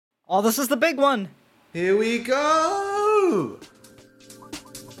Oh, this is the big one! Here we go!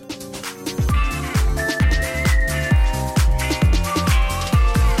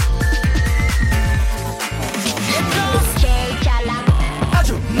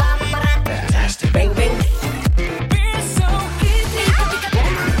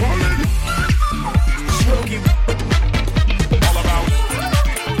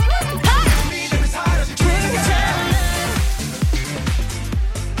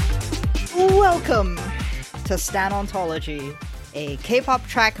 Welcome to Stan Ontology, a K-pop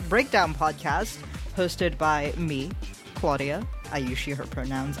track breakdown podcast hosted by me, Claudia, I use she, her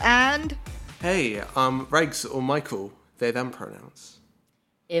pronouns, and... Hey, Regs or Michael, they, them pronouns.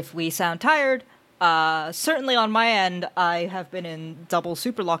 If we sound tired, certainly on my end, I have been in double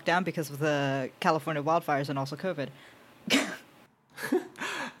super lockdown because of the California wildfires and also COVID.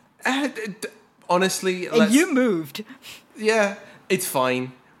 Honestly, and you moved. Yeah, it's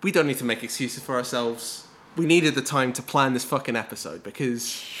fine. We don't need to make excuses for ourselves. We needed the time to plan this fucking episode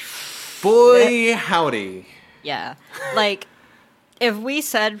because, boy, howdy. Yeah, like, if we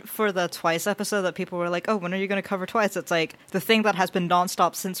said for the Twice episode that people were like, oh, when are you going to cover Twice? It's like the thing that has been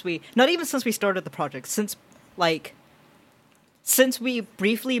nonstop since not even since we started the project, since we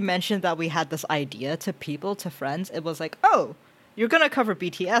briefly mentioned that we had this idea to people, to friends, it was like, oh, you're going to cover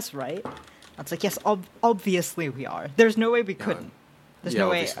BTS, right? It's like, yes, obviously we are. There's no way we couldn't. There's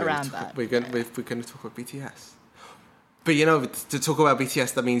no way around that. We're going to talk about BTS. But, to talk about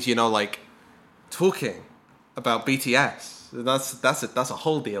BTS, that means, talking about BTS. That's a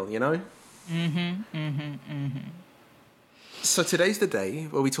whole deal, So today's the day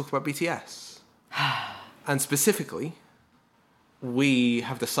where we talk about BTS. And specifically, we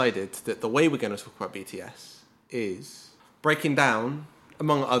have decided that the way we're going to talk about BTS is breaking down,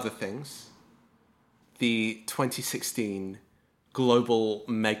 among other things, the 2016 global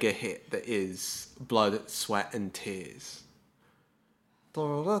mega hit that is Blood, Sweat and Tears.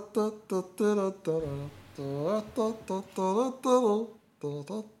 Yeah,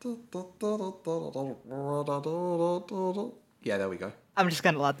 there we go. I'm just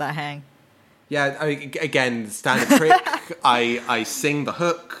gonna let that hang. Yeah, again, standard trick. I sing the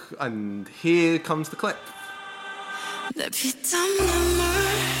hook, and here comes the clip.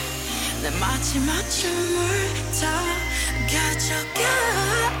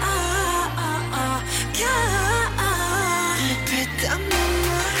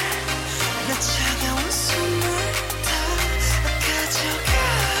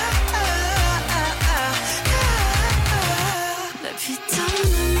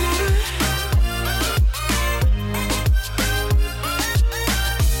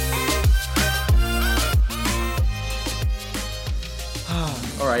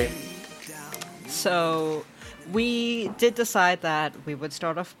 All right. So we did decide that we would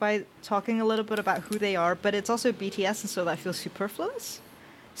start off by talking a little bit about who they are, but it's also BTS, and so that feels superfluous.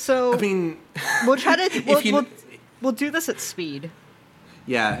 So we'll try to we'll do this at speed.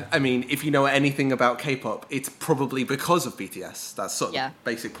 Yeah, if you know anything about K-pop, it's probably because of BTS. That's sort of the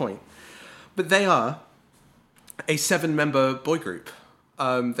basic point. But they are a 7-member boy group.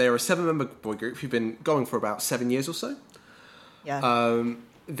 They are a 7-member boy group who've been going for about 7 years or so. Yeah.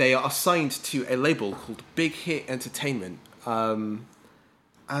 They are assigned to a label called Big Hit Entertainment. And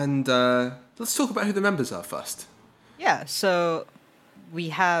let's talk about who the members are first. Yeah, so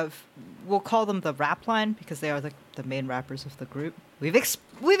we'll call them the rap line because they are the main rappers of the group. We've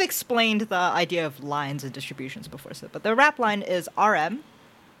explained the idea of lines and distributions before, but the rap line is RM.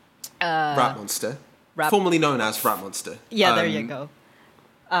 Rap Monster. Formerly known as Rap Monster. Yeah, there you go.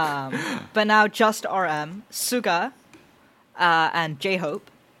 But now just RM, Suga, and J-Hope,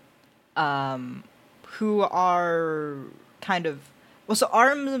 who are kind of... Well, so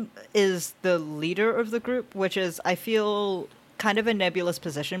RM is the leader of the group, which is, I feel, kind of a nebulous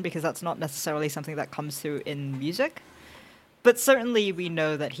position because that's not necessarily something that comes through in music. But certainly we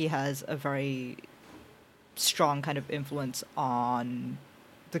know that he has a very strong kind of influence on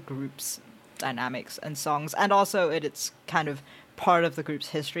the group's dynamics and songs. And also it's kind of part of the group's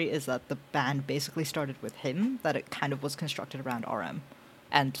history is that the band basically started with him, that it kind of was constructed around RM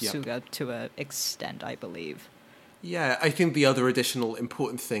and Suga to an extent, I believe. Yeah, I think the other additional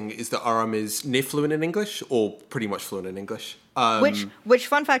important thing is that RM is near fluent in English, or pretty much fluent in English. Which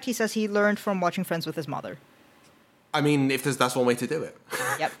fun fact, he says he learned from watching Friends with his mother. That's one way to do it.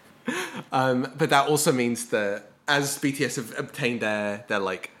 Yep. But that also means that as BTS have obtained their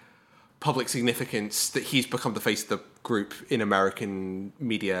public significance, that he's become the face of the group in American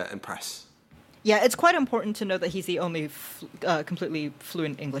media and press. Yeah, it's quite important to know that he's the only completely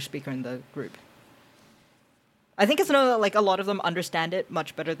fluent English speaker in the group. I think it's like a lot of them understand it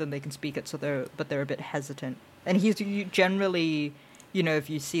much better than they can speak it, but they're a bit hesitant. And generally, if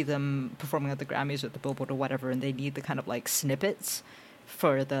you see them performing at the Grammys or the Billboard or whatever, and they need the kind of like snippets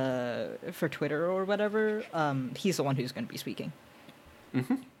for Twitter or whatever, he's the one who's going to be speaking.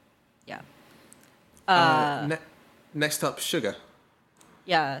 Mm-hmm. Yeah. Next up, Sugar.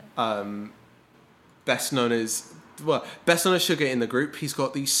 Yeah. Best known as Sugar in the group. He's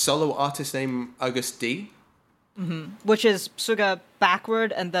got the solo artist name August D. Mm-hmm. Which is Suga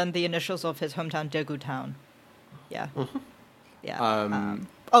backward and then the initials of his hometown, Daegu Town. Yeah. Mm-hmm. Yeah.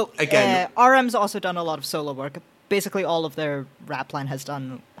 Again, RM's also done a lot of solo work. Basically, all of their rap line has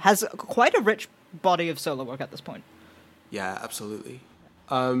quite a rich body of solo work at this point. Yeah, absolutely.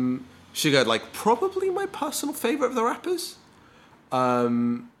 Suga, like, probably my personal favorite of the rappers.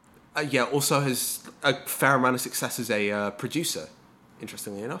 Also has a fair amount of success as a producer,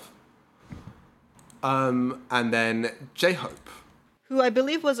 interestingly enough. And then J-Hope, who I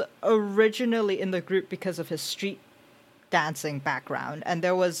believe was originally in the group because of his street dancing background, and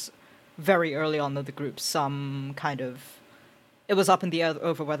there was very early on in the group some kind of, it was up in the air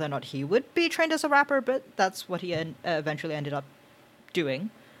over whether or not he would be trained as a rapper, but that's what he eventually ended up doing.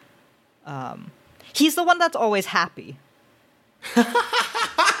 He's the one that's always happy.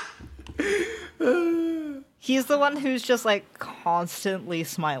 He's the one who's just like constantly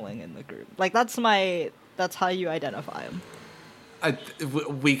smiling in the group. Like that's how you identify him.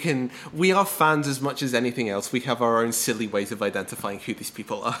 We are fans as much as anything else. We have our own silly ways of identifying who these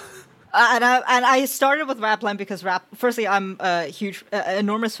people are. And I started with Rapline because firstly, I'm a huge,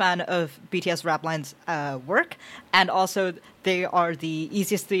 enormous fan of BTS Rapline's work, and also they are the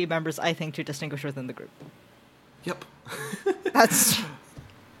easiest three members, I think, to distinguish within the group. Yep.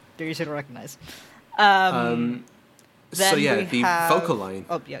 They're easy to recognize. The vocal line.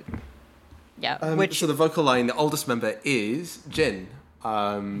 Oh, yeah. Yeah. So the vocal line, the oldest member is Jin.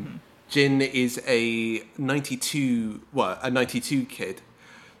 Jin is a 92 kid.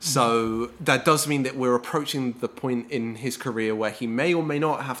 So that does mean that we're approaching the point in his career where he may or may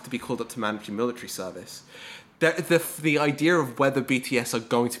not have to be called up to mandatory military service. The idea of whether BTS are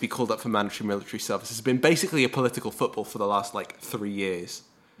going to be called up for mandatory military service has been basically a political football for the last 3 years.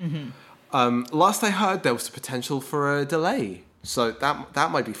 Mm-hmm. Last I heard, there was the potential for a delay. So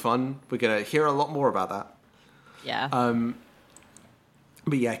that might be fun. We're going to hear a lot more about that. Yeah.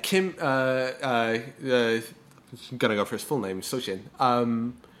 But yeah, Kim, I'm going to go for his full name, Sojin.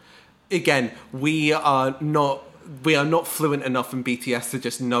 Again, we are not fluent enough in BTS to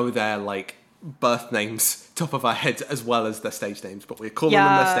just know their birth names top of our heads as well as their stage names, but we're calling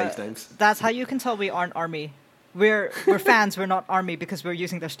them their stage names. That's how you can tell we aren't ARMY. We're fans, we're not ARMY because we're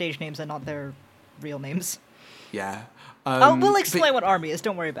using their stage names and not their real names. Yeah. We'll explain what ARMY is,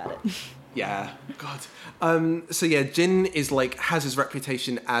 don't worry about it. Yeah, God. So yeah, Jin is has his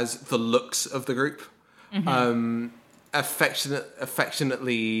reputation as the looks of the group. Mm-hmm.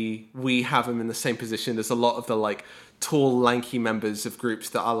 Affectionately, we have him in the same position as a lot of the tall, lanky members of groups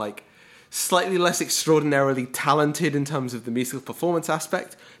that are slightly less extraordinarily talented in terms of the musical performance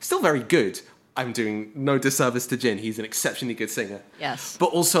aspect. Still very good. I'm doing no disservice to Jin. He's an exceptionally good singer. Yes. But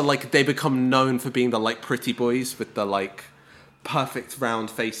also they become known for being the pretty boys with the perfect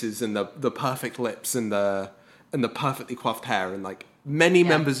round faces and the perfect lips and the perfectly coiffed hair, and many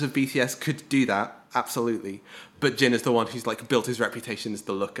members of BTS could do that, absolutely. But Jin is the one who's built his reputation as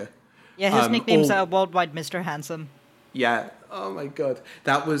the looker. Yeah, his nickname's Worldwide Mr. Handsome. Yeah. Oh my God.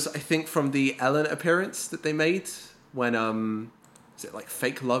 That was, I think, from the Ellen appearance that they made when is it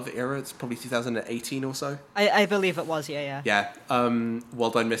Fake Love era? It's probably 2018 or so. I believe it was. Yeah. Yeah.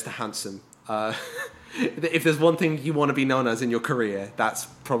 Worldwide Mr. Handsome. If there's one thing you want to be known as in your career, that's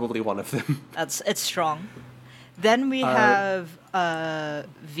probably one of them. It's strong. Then we have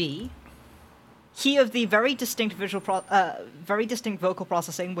V. He of the very distinct very distinct vocal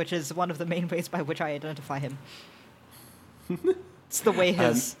processing, which is one of the main ways by which I identify him. It's the way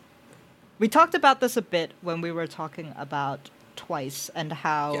his. We talked about this a bit when we were talking about Twice and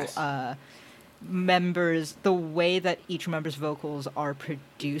how the way that each member's vocals are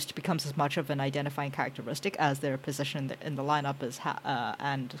produced becomes as much of an identifying characteristic as their position in the lineup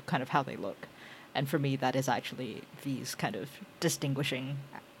and kind of how they look. And for me, that is actually V's kind of distinguishing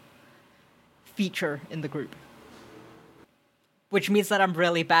feature in the group. Which means that I'm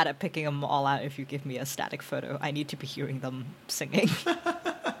really bad at picking them all out if you give me a static photo. I need to be hearing them singing.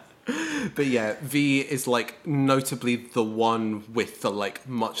 But yeah, V is notably the one with the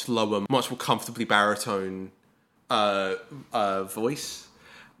much lower, much more comfortably baritone voice.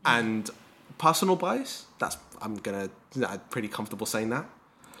 And personal bias, I'm pretty comfortable saying that.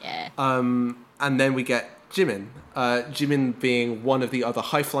 Yeah. And then we get Jimin. Jimin being one of the other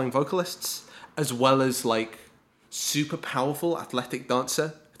high-flying vocalists, as well as like super powerful athletic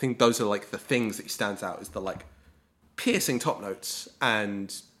dancer. I think those are like the things that he stands out as the like piercing top notes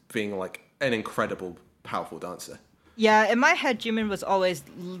and being like an incredible powerful dancer. Yeah, in my head, Jimin was always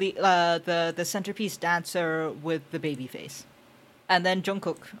the centerpiece dancer with the baby face. And then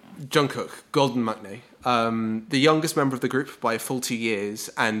Jungkook. Golden Maknae. The youngest member of the group by a full 2 years,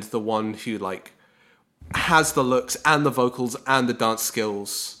 and the one who like has the looks and the vocals and the dance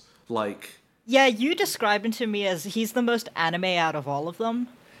skills. Like, yeah, you described him to me as he's the most anime out of all of them.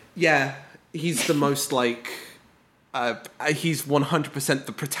 yeah, he's the most like he's 100%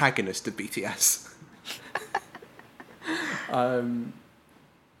 the protagonist of BTS.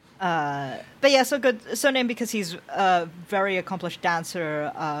 But yeah, so good. So named because he's a very accomplished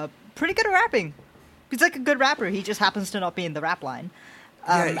dancer, pretty good at rapping. He's like a good rapper. He just happens to not be in the rap line.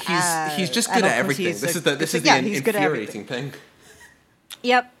 He's just good at everything. This is the infuriating thing.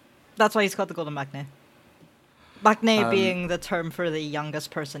 Yep, that's why he's called the Golden Maknae. Maknae being the term for the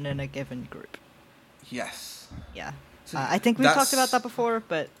youngest person in a given group. Yes. Yeah. I think we've talked about that before,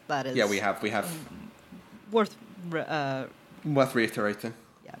 but that is... Yeah, we have. Worth reiterating.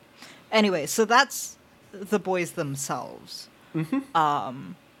 Yeah. Anyway, so that's the boys themselves.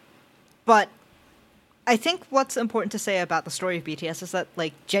 Mm-hmm. But I think what's important to say about the story of BTS is that,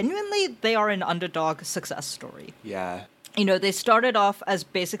 like, genuinely, they are an underdog success story. Yeah. You know, they started off as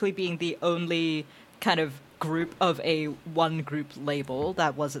basically being the only kind of group of a one-group label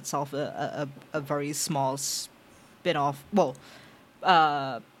that was itself a very small spin-off. Well,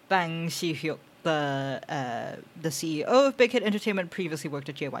 Bang Si-hyuk, the CEO of Big Hit Entertainment, previously worked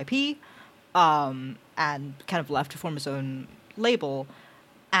at JYP, and kind of left to form his own label.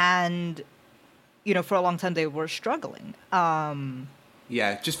 And, you know, for a long time they were struggling.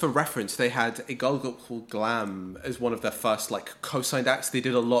 Yeah, just for reference, they had a girl group called Glam as one of their first, like, co-signed acts. They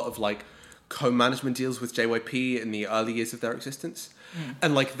did a lot of, like, co-management deals with JYP in the early years of their existence.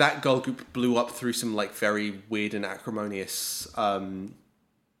 And, like, that girl group blew up through some, like, very weird and acrimonious,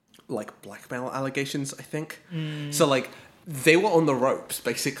 like, blackmail allegations, I think. So, like, they were on the ropes,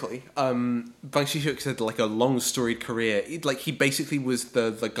 basically. Bang Si-hyuk had, like, a long storied career. He basically was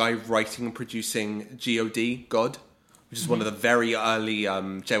the guy writing and producing God, God, which is one of the very early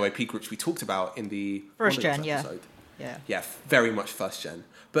JYP groups we talked about in the first gen, episode. Yeah, very much first gen.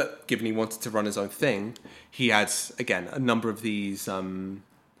 But given he wanted to run his own thing, he had again a number of these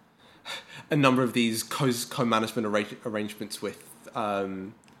co-management arrangements with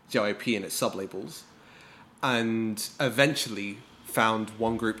JYP and its sub-labels, and eventually found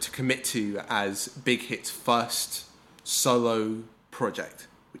one group to commit to as Big Hit's first solo project,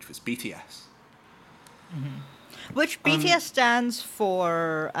 which was BTS. Which BTS stands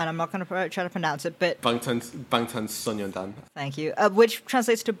for, and I'm not going to try to pronounce it, but... Bangtan Sonyeondan. Thank you. Which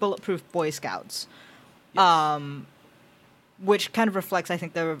translates to Bulletproof Boy Scouts. Yes. Which kind of reflects, I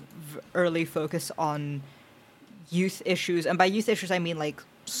think, their early focus on youth issues. And by youth issues, I mean, like,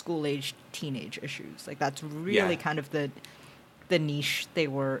 school-age teenage issues. Like, that's really kind of the niche they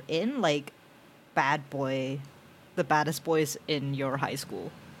were in. Like, bad boy, the baddest boys in your high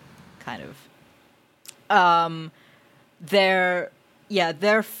school, kind of. Their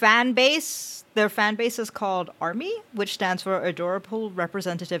fan base is called ARMY, which stands for Adorable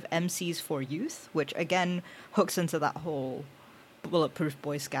Representative MCs for Youth, which again hooks into that whole Bulletproof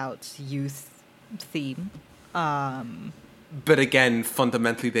Boy Scouts youth theme. But again,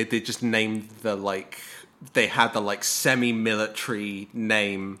 fundamentally, they did just name they had the semi-military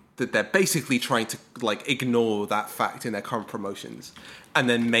name that they're basically trying to ignore that fact in their current promotions, and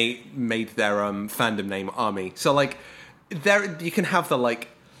then made their fandom name ARMY. So there you can have the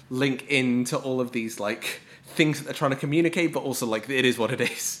link into all of these things that they're trying to communicate, but also it is what it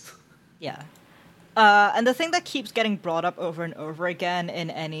is. Yeah. And the thing that keeps getting brought up over and over again in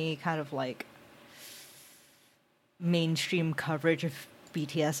any kind of mainstream coverage of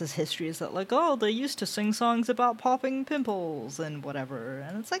BTS's history is that they used to sing songs about popping pimples and whatever,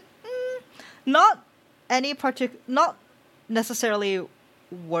 and it's not necessarily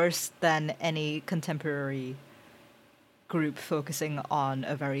worse than any contemporary group focusing on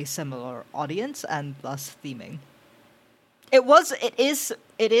a very similar audience and thus theming. It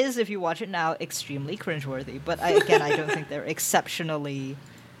is if you watch it now extremely cringeworthy, but I don't think they're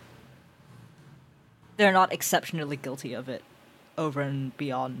not exceptionally guilty of it over and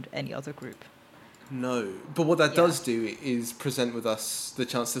beyond any other group. No, but what that does do is present with us the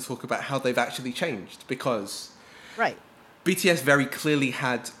chance to talk about how they've actually changed, because right. BTS very clearly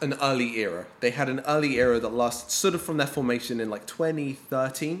had an early era. They had an early era that lasted sort of from their formation in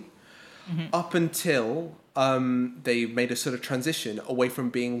 2013 up until they made a sort of transition away from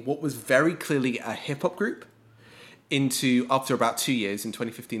being what was very clearly a hip-hop group into, after about 2 years, in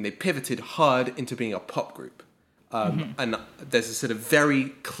 2015, they pivoted hard into being a pop group. And there's a sort of very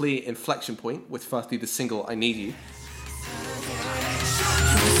clear inflection point with firstly the single I Need You.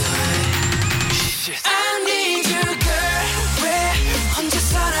 I need you, girl. 왜 혼자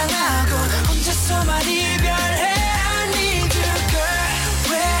사랑하고 혼자서만 이별해? I need you, girl.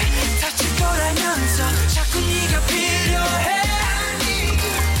 왜 다칠 거라면서 자꾸 네가 필요해? I need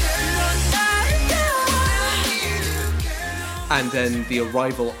you, girl. And then the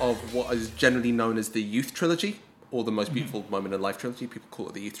arrival of what is generally known as the Youth Trilogy, or the Most Beautiful Moment in Life Trilogy. People call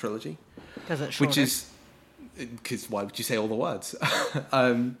it the Youth Trilogy. Because it's shorter. Which is... Because why would you say all the words?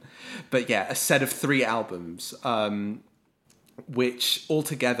 But yeah, a set of 3 albums, which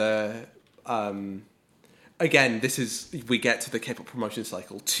altogether, again, we get to the K-pop promotion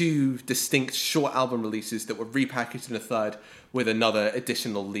cycle. 2 distinct short album releases that were repackaged in a third with another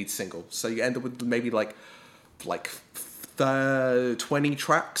additional lead single. So you end up with maybe like 20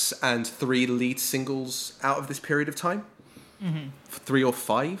 tracks and 3 lead singles out of this period of time. 3 or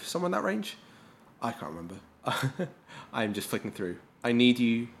 5, somewhere in that range. I can't remember. I'm just flicking through. I Need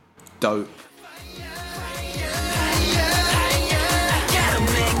You, dope.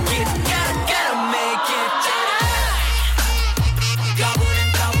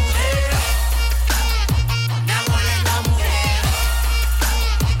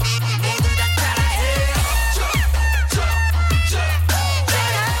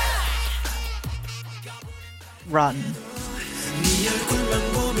 Run.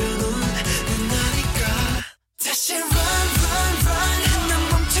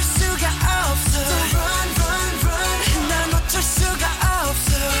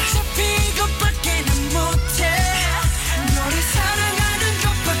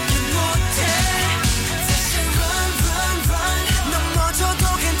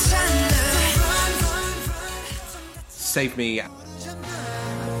 Save Me.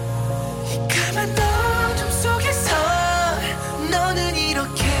 가만 어둠 속에서 너는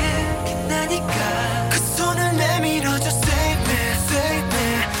이렇게 빛나니까 그 손을 내밀어줘 save me save me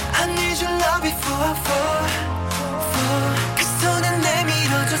I need your love before 그 손을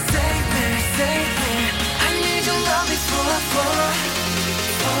내밀어줘 save me save me I need your love before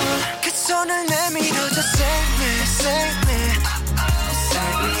그 손을 내밀어줘 save me save me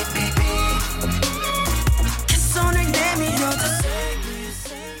save me baby 그 손을 내밀어줘 save me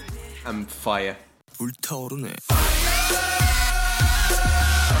save me And Fire. 불타오르네.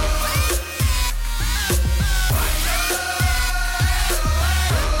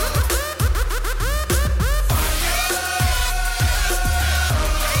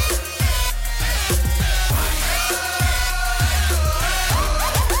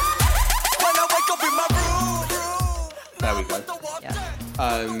 There we go. Yeah.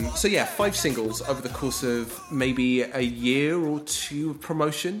 So yeah, 5 singles over the course of maybe a year or 2 of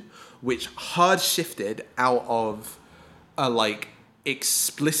promotion, which hard shifted out of a like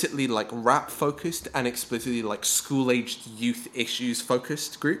explicitly like rap focused and explicitly like school-aged youth issues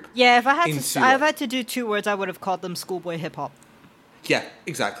focused group. Yeah, if I had into, to, I've had to do 2 words, I would have called them schoolboy hip hop. Yeah,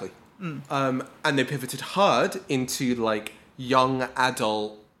 exactly. And they pivoted hard into like young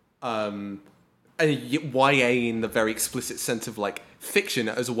adult, and YA in the very explicit sense of like fiction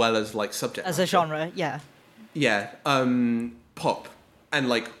as well as like subject As a genre, yeah. Yeah, pop. And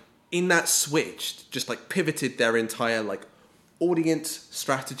like in that switch, just like pivoted their entire like audience,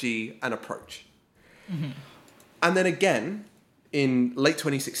 strategy, and approach. And then again, in late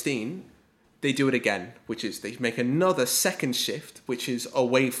 2016, they do it again, which is they make another second shift, which is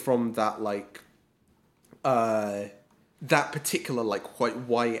away from that like that particular like quite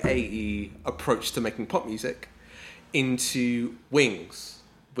YA approach to making pop music into Wings,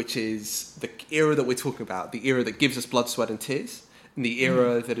 which is the era that we're talking about, the era that gives us blood, sweat, and tears, and the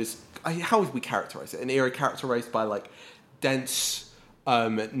era that is, how would we characterize it? An era characterized by like dense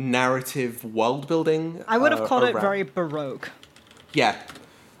narrative world building. I would have called it around. very Baroque. Yeah.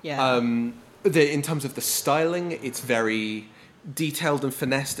 Yeah. In terms of the styling, it's very detailed and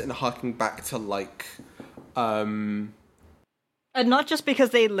finessed and harking back to like And not just because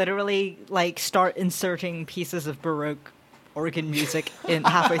they literally like start inserting pieces of Baroque organ music in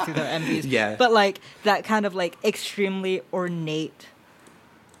halfway through their MVs. Yeah. But like that kind of like extremely ornate,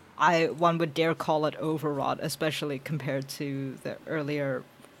 one would dare call it overwrought, especially compared to the earlier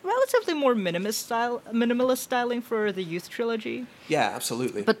relatively more minimalist styling for the Youth Trilogy. Yeah,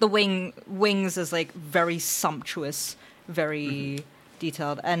 absolutely. But the Wings is like very sumptuous, very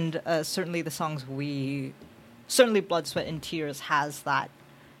detailed, and certainly the songs certainly Blood, Sweat, and Tears has that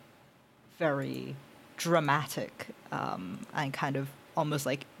very dramatic and kind of almost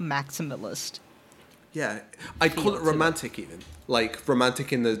like maximalist. Yeah, I'd call it to it. romantic even. Like,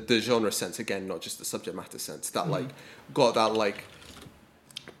 romantic in the genre sense, again, not just the subject matter sense. That, like, got that, like,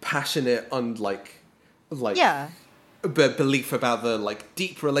 passionate, Yeah. belief about the, like,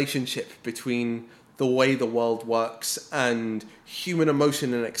 deep relationship between the way the world works and human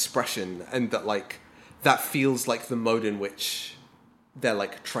emotion and expression, and that, like, that feels like the mode in which they're,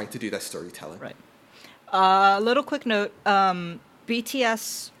 like, trying to do their storytelling. Right. Little quick note,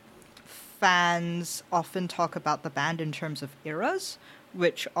 BTS fans often talk about the band in terms of eras,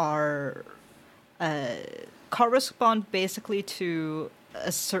 which are correspond basically to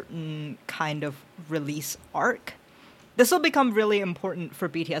a certain kind of release arc. This will become really important for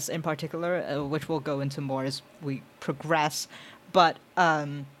BTS in particular, which we'll go into more as we progress. But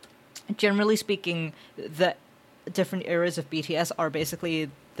generally speaking, the different eras of BTS are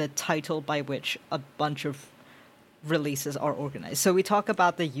basically the title by which a bunch of releases are organized. So we talk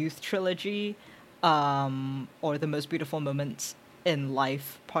about the Youth Trilogy, or the Most Beautiful Moments in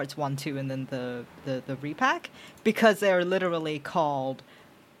Life, parts 1, 2, and then the repack, because they're literally called,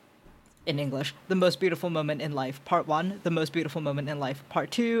 in English, The Most Beautiful Moment in Life, part 1, The Most Beautiful Moment in Life, part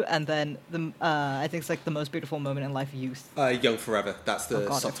 2, and then I think it's like The Most Beautiful Moment in Life Youth. Young Forever, that's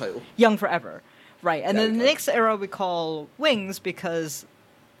the subtitle. Young Forever, right. And There then we the go. next era we call Wings, because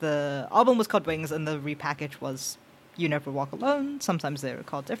the album was called Wings and the repackage was You Never Walk Alone. Sometimes they're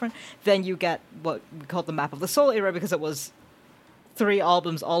called different. Then you get what we call the Map of the Soul era, because it was 3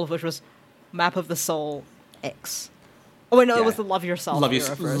 albums, all of which was Map of the Soul X. Oh wait, no, Yeah. it was the Love Yourself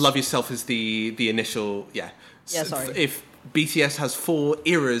era first. Love Yourself is the initial, yeah. Yeah, sorry. If BTS has 4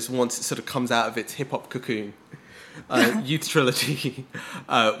 eras once it sort of comes out of its hip-hop cocoon, Youth Trilogy,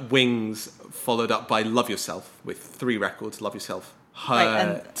 Wings, followed up by Love Yourself with 3 records, Love Yourself, Her,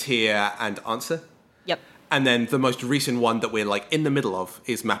 Right, Tear, and Answer. Yep. And then the most recent one that we're like in the middle of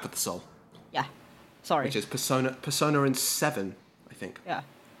is Map of the Soul, Yeah. Sorry. which is Persona and 7, I think. Yeah.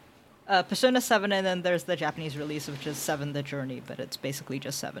 Persona 7, and then there's the Japanese release, which is 7 The Journey, but it's basically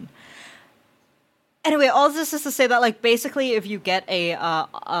just 7. Anyway, all this is to say that, like, basically if you get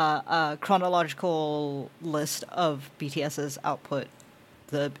a chronological list of BTS's output,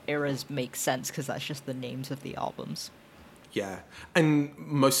 the eras make sense, because that's just the names of the albums. Yeah, and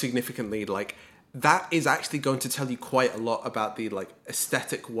most significantly, like, that is actually going to tell you quite a lot about the, like,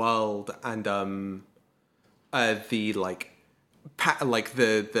 aesthetic world and the, like,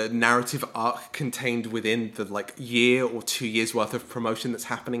 the narrative arc contained within the, like, year or 2 years worth of promotion that's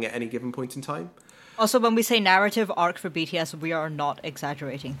happening at any given point in time. Also, when we say narrative arc for BTS, we are not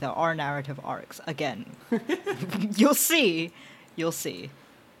exaggerating. There are narrative arcs. Again, you'll see.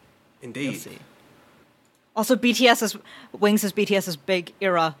 Indeed. You'll see. Also, Wings is BTS's big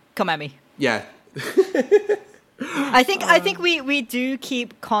era. Come at me. Yeah. I think we do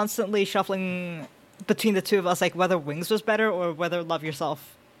keep constantly shuffling between the two of us, like whether Wings was better or whether Love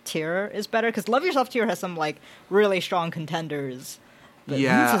Yourself Tear is better, because Love Yourself Tear has some like really strong contenders. But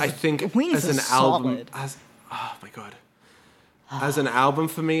Yeah, Wings I is- think Wings as an is album, solid. oh my god, as an album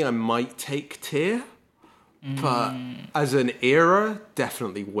for me, I might take Tear, but as an era,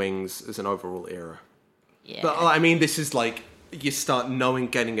 definitely Wings as an overall era. Yeah. But I mean, this is like you start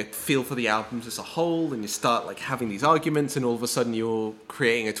getting a feel for the albums as a whole, and you start like having these arguments, and all of a sudden you're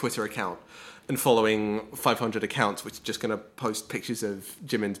creating a Twitter account and following 500 accounts, which are just going to post pictures of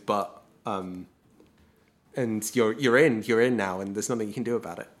Jimin's butt. And you're in now, and there's nothing you can do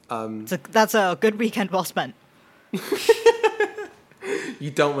about it. That's a good weekend well spent.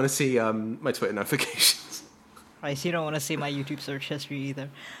 You don't want to see my Twitter notifications. Right, so you don't want to see my YouTube search history either.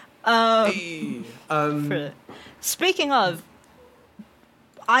 Speaking of,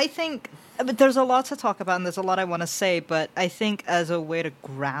 I think but there's a lot to talk about and there's a lot I want to say, but I think as a way to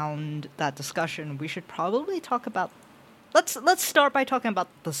ground that discussion, we should probably talk about. Let's start by talking about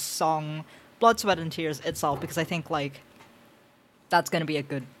the song "Blood, Sweat, and Tears" itself, because I think like that's going to be a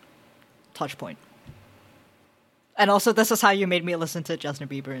good touch point. And also, this is how you made me listen to Justin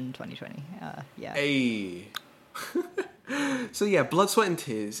Bieber in 2020. Yeah. Hey. So yeah, Blood, Sweat and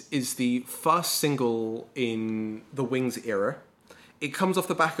Tears is the first single in the Wings era. It comes off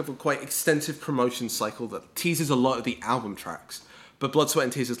the back of a quite extensive promotion cycle that teases a lot of the album tracks. But Blood, Sweat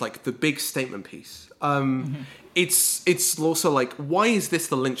and Tears is like the big statement piece. It's also like, why is this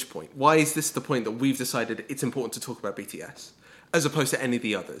the lynch point? Why is this the point that we've decided it's important to talk about BTS as opposed to any of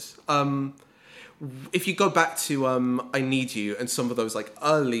the others? If you go back to I Need You and some of those like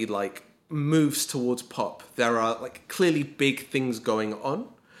early like moves towards pop, there are like clearly big things going on.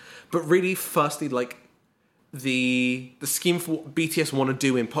 But really, firstly, like the scheme for what BTS want to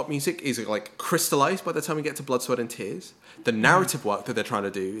do in pop music is like crystallized by the time we get to Blood, Sweat and Tears. The narrative work that they're trying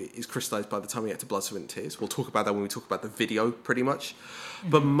to do is crystallized by the time we get to Blood, Sweat and Tears. We'll talk about that when we talk about the video, pretty much.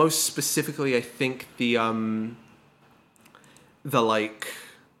 But most specifically, I think the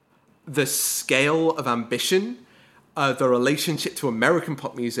scale of ambition, the relationship to American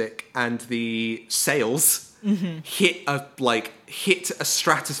pop music, and the sales hit a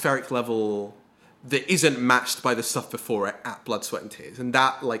stratospheric level that isn't matched by the stuff before it at Blood, Sweat and Tears. And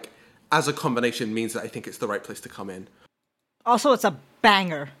that, like, as a combination means that I think it's the right place to come in. Also, it's a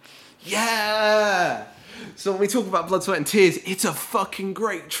banger. Yeah! So when we talk about Blood, Sweat and Tears, it's a fucking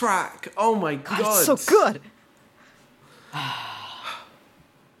great track. Oh my God. It's so good.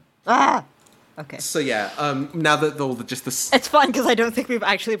 Okay. So yeah, now that It's fun because I don't think we've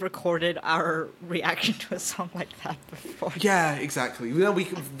actually recorded our reaction to a song like that before. Yeah, exactly. You know,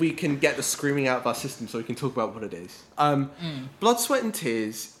 we can get the screaming out of our system so we can talk about what it is. Blood, Sweat and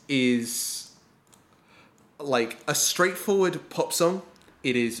Tears is like a straightforward pop song.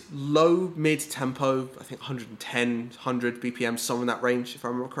 It is low, mid-tempo, I think 110, 100 BPM, somewhere in that range, if I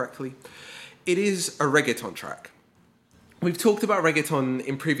remember correctly. It is a reggaeton track. We've talked about reggaeton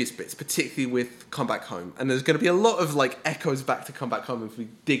in previous bits, particularly with Come Back Home, and there's going to be a lot of like echoes back to Come Back Home if we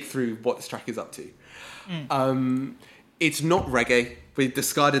dig through what this track is up to. It's not reggae. We've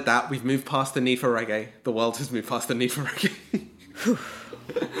discarded that. We've moved past the need for reggae. The world has moved past the need for reggae.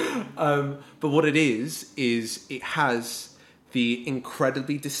 But what it is it has the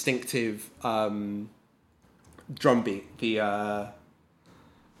incredibly distinctive drum beat,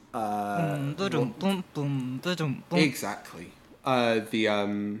 exactly.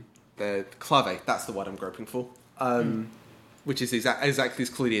 The clave, that's the word I'm groping for. Which is exactly as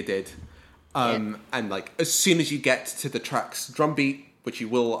Claudia did. And like as soon as you get to the track's drum beat, which you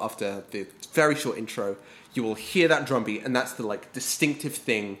will after the very short intro, you will hear that drum beat, and that's the like distinctive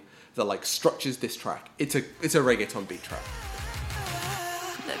thing that like structures this track. It's a reggaeton beat track.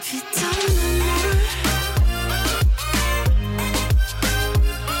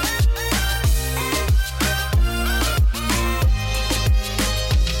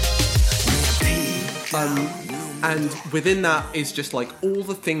 And within that is just like all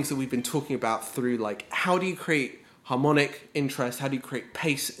the things that we've been talking about through like how do you create harmonic interest, how do you create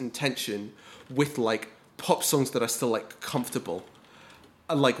pace and tension with like pop songs that are still like comfortable.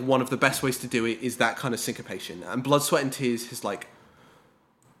 And like one of the best ways to do it is that kind of syncopation. And Blood, Sweat and Tears is like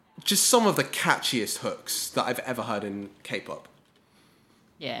just some of the catchiest hooks that I've ever heard in K-pop.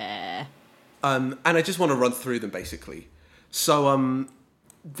 Yeah. And I just want to run through them basically. So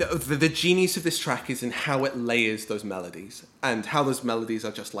the genius of this track is in how it layers those melodies and how those melodies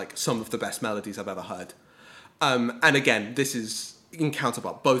are just like some of the best melodies I've ever heard. And again, this is in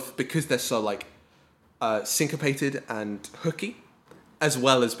counterpart, both because they're so like syncopated and hooky, as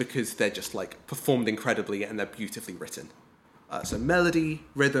well as because they're just like performed incredibly and they're beautifully written. So melody,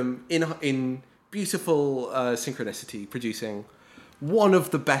 rhythm, in beautiful synchronicity, producing one of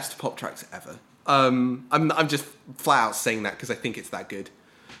the best pop tracks ever. I'm just flat out saying that because I think it's that good.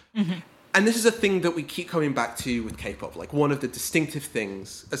 Mm-hmm. And this is a thing that we keep coming back to with K-pop. Like one of the distinctive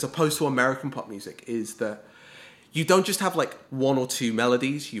things, as opposed to American pop music, is that you don't just have like one or two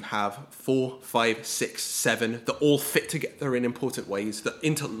melodies. You have 4, 5, 6, 7 that all fit together in important ways that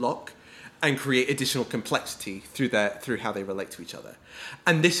interlock and create additional complexity through how they relate to each other.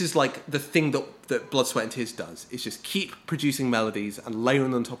 And this is like the thing that Blood, Sweat and Tears does, is just keep producing melodies and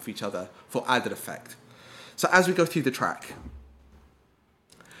layering them on top of each other for added effect. So as we go through the track,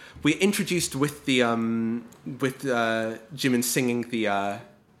 we're introduced with the Jimin singing the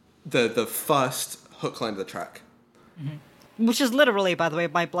first hook line of the track. Mm-hmm. Which is literally, by the way,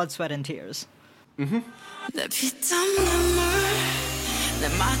 by Blood, Sweat and Tears. Mm-hmm.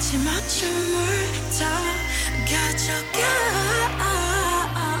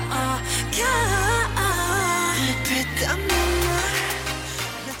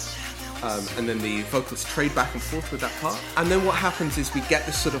 And then the vocalists trade back and forth with that part. And then what happens is we get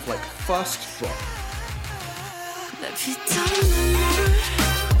this sort of like first drop.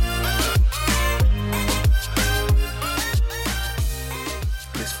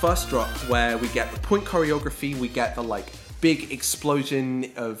 This first drop where we get the point choreography, we get the like big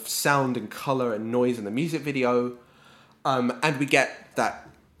explosion of sound and color and noise in the music video, and we get that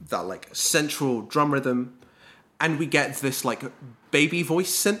like central drum rhythm, and we get this like baby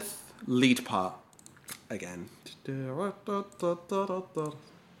voice synth lead part again.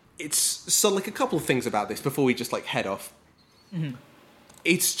 It's so like a couple of things about this before we just like head off. Mm-hmm.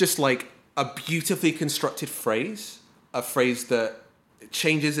 It's just like a beautifully constructed phrase, a phrase that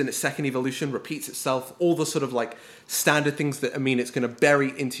changes in its second evolution, repeats itself, all the sort of like standard things that mean it's going to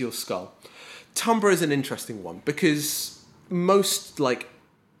bury into your skull. Timbre is an interesting one because most of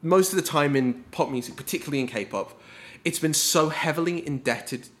the time in pop music, particularly in K-pop, it's been so heavily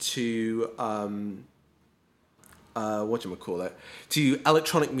indebted to to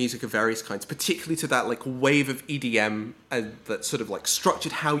electronic music of various kinds, particularly to that like wave of EDM that sort of like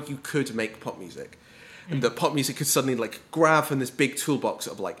structured how you could make pop music. And that pop music could suddenly like grab from this big toolbox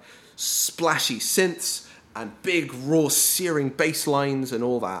of like splashy synths and big raw searing bass lines and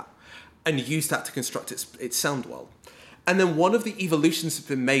all that, and use that to construct its sound world. And then one of the evolutions that's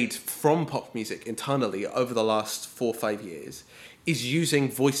been made from pop music internally over the last 4 or 5 years is using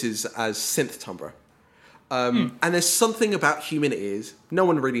voices as synth timbre. And there's something about human ears, no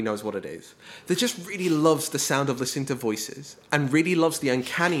one really knows what it is, that just really loves the sound of listening to voices and really loves the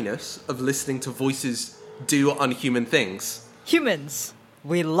uncanniness of listening to voices do unhuman things. Humans,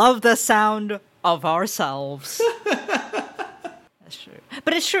 we love the sound of ourselves. That's true.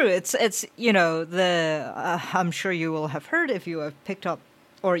 But it's true. It's you know, I'm sure you will have heard if you have picked up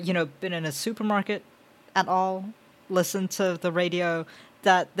or, you know, been in a supermarket at all, listened to the radio,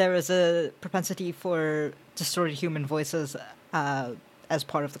 that there is a propensity for distorted human voices as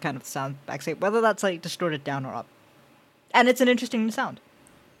part of the kind of sound backstage, whether that's like distorted down or up. And it's an interesting sound.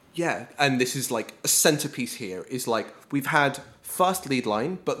 Yeah, and this is like a centerpiece here is like we've had fast lead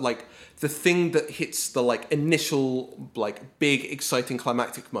line, but like the thing that hits the like initial like big exciting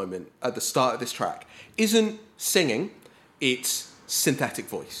climactic moment at the start of this track isn't singing, it's synthetic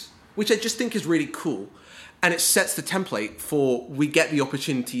voice, which I just think is really cool. And it sets the template for we get the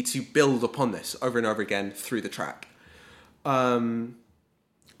opportunity to build upon this over and over again through the track.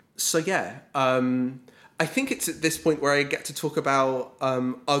 I think it's at this point where I get to talk about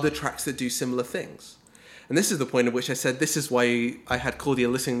other tracks that do similar things. And this is the point at which I said this is why I had Claudia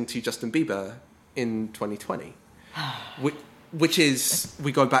listening to Justin Bieber in 2020. which is,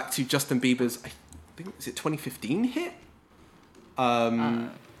 we go back to Justin Bieber's, I think, is it 2015 hit?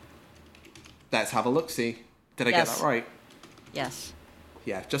 Let's have a look-see. Did I get that right? Yes.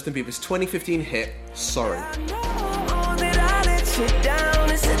 Yeah, Justin Bieber's 2015 hit, Sorry. I know that I let you down.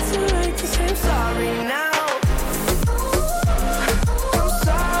 Is it too late to say I'm sorry now? I'm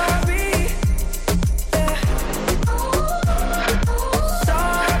sorry. Yeah.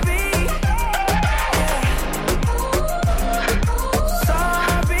 Sorry. Yeah.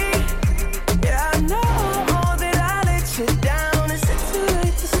 Sorry. Yeah, I know that I let you down. Is it too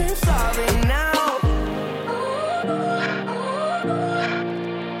late to say I'm sorry now?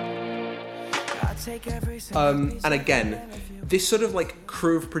 And again, this sort of like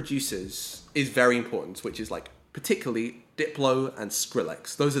crew of producers is very important, which is like particularly Diplo and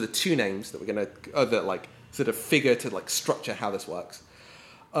Skrillex. Those are the two names that we're gonna that like sort of figure to like structure how this works.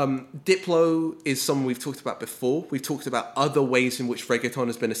 Diplo is someone we've talked about before. We've talked about other ways in which reggaeton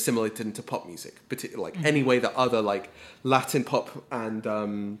has been assimilated into pop music, particularly like any way that other like Latin pop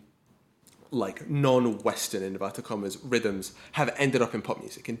and like non-Western, in inverted commas, rhythms have ended up in pop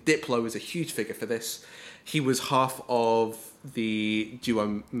music. And Diplo is a huge figure for this. He was half of the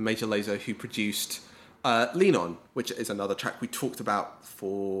duo Major Lazer who produced Lean On, which is another track we talked about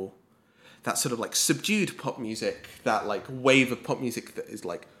for that sort of like subdued pop music, that like wave of pop music that is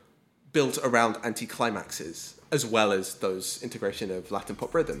like built around anti-climaxes, as well as those integration of Latin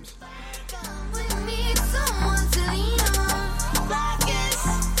pop rhythms.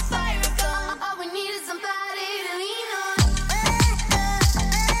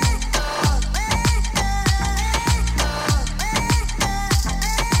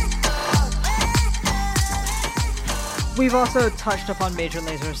 We've also touched upon Major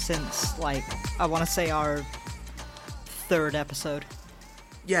Lazer since, like, I want to say our third episode.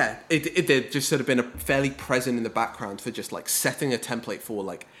 Yeah, it just sort of been fairly present in the background for just like setting a template for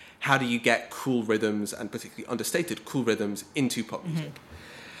like how do you get cool rhythms and particularly understated cool rhythms into pop music.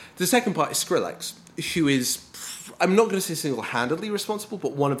 The second part is Skrillex, who is, I'm not going to say single-handedly responsible,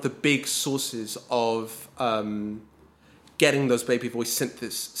 but one of the big sources of getting those baby voice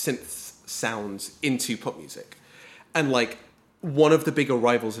synth sounds into pop music. And like one of the big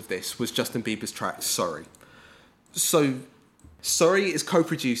arrivals of this was Justin Bieber's track Sorry. So Sorry is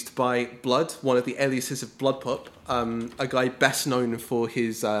co-produced by Blood, one of the aliases of Blood Pop, a guy best known for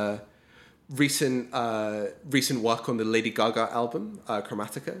his recent work on the Lady Gaga album,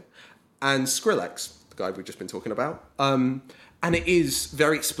 Chromatica, and Skrillex, the guy we've just been talking about. And it is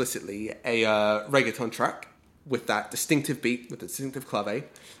very explicitly a reggaeton track with that distinctive beat, with the distinctive clave,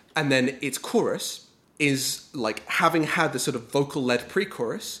 and then its chorus is like, having had the sort of vocal-led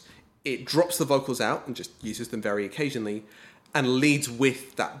pre-chorus, it drops the vocals out and just uses them very occasionally, and leads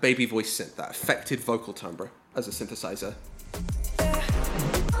with that baby voice synth, that affected vocal timbre as a synthesizer.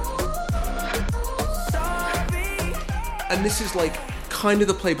 And this is like kind of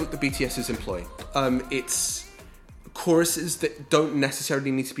the playbook that BTS is employing. It's choruses that don't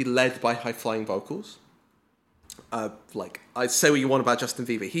necessarily need to be led by high-flying vocals. Like, I'd say what you want about Justin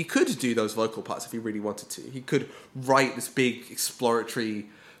Bieber. He could do those vocal parts if he really wanted to. He could write this big, exploratory,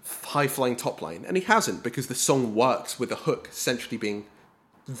 high-flying top line. And he hasn't, because the song works with the hook essentially being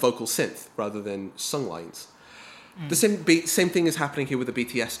vocal synth rather than sung lines. The same thing is happening here with the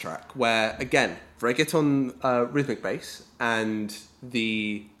BTS track, where, again, reggaeton rhythmic bass and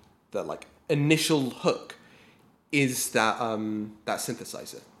the like initial hook is that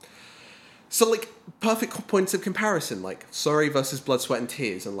synthesizer. So, like, perfect points of comparison, like Sorry versus Blood, Sweat and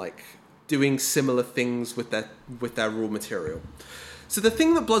Tears, and like doing similar things with their raw material. So the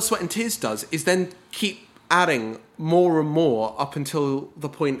thing that Blood, Sweat and Tears does is then keep adding more and more up until the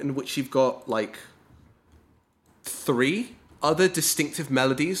point in which you've got like 3 other distinctive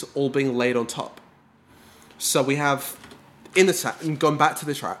melodies all being laid on top. So we have in the track, and going back to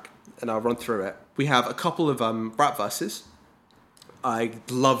the track, and I'll run through it, we have a couple of rap verses. I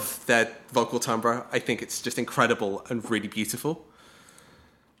love their vocal timbre. I think it's just incredible and really beautiful.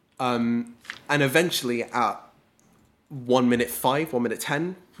 And eventually at 1 minute 5, 1 minute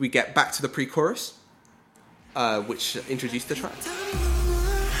 10, we get back to the pre-chorus, which introduced the track.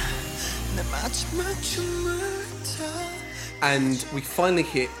 And we finally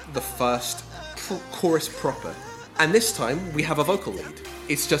hit the first chorus proper. And this time, we have a vocal lead.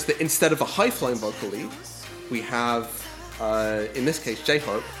 It's just that instead of a high-flying vocal lead, we have, in this case,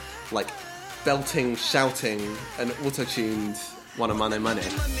 J-Hope, like, belting, shouting, an auto-tuned Wanna Money Money.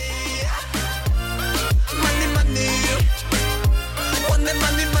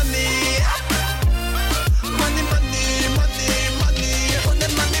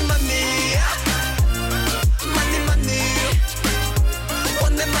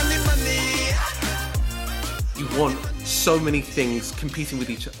 You want so many things competing with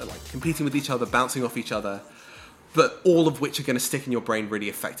each other, bouncing off each other, but all of which are going to stick in your brain really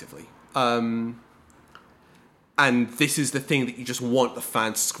effectively. And this is the thing that you just want the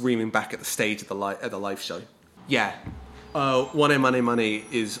fans screaming back at the stage at the live show. Yeah. One Money Money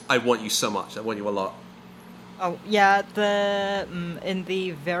is I want you so much. I want you a lot. Oh, yeah, in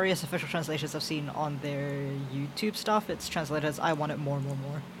the various official translations I've seen on their YouTube stuff, it's translated as I want it more, more,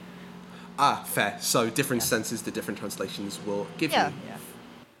 more. Ah, fair. So different senses, the different translations will give you. Yeah.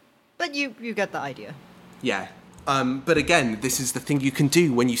 But you get the idea. Yeah. But again, this is the thing you can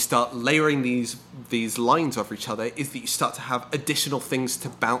do when you start layering these lines over each other, is that you start to have additional things to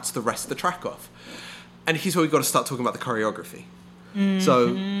bounce the rest of the track off. And here's where we've got to start talking about the choreography. Mm-hmm.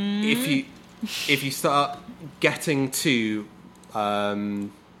 So if you start getting to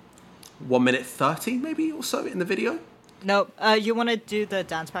 1 minute 30 maybe or so in the video. No, you want to do the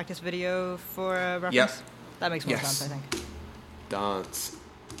dance practice video for reference? Yep. That makes more sense, I think. Dance.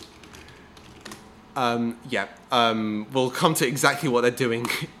 We'll come to exactly what they're doing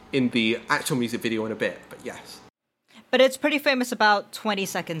in the actual music video in a bit, but yes. But it's pretty famous. About 20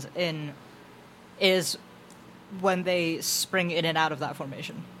 seconds in is when they spring in and out of that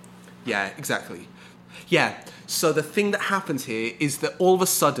formation. Yeah, exactly. Yeah, so the thing that happens here is that all of a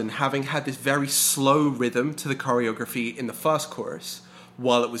sudden, having had this very slow rhythm to the choreography in the first chorus,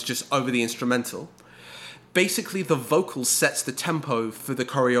 while it was just over the instrumental, basically the vocal sets the tempo for the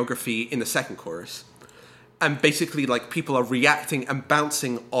choreography in the second chorus. And basically, like, people are reacting and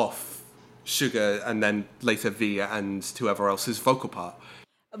bouncing off Suga and then later V and whoever else's vocal part.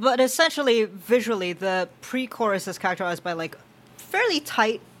 But essentially, visually, the pre-chorus is characterized by, like, fairly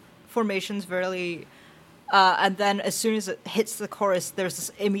tight formations, and then as soon as it hits the chorus, there's this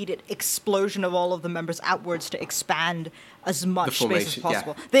immediate explosion of all of the members outwards to expand as much space as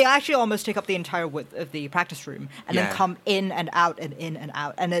possible. Yeah. They actually almost take up the entire width of the practice room and then come in and out and in and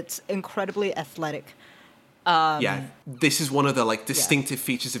out. And it's incredibly athletic. This is one of the, like, distinctive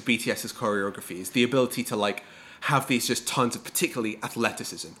features of BTS's choreography, is the ability to, like, have these just tons of particularly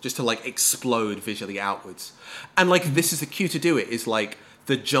athleticism, just to, like, explode visually outwards. And, like, this is the cue to do it, is, like,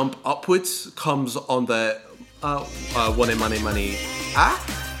 the jump upwards comes on the One Money Money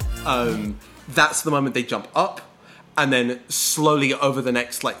that's the moment they jump up, and then slowly over the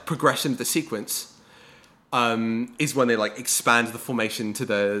next, like, progression of the sequence is when they, like, expand the formation to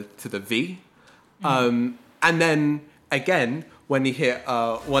the V. And then again, when you hit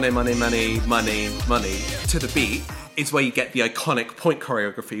One Money Money Money Money to the beat, is where you get the iconic point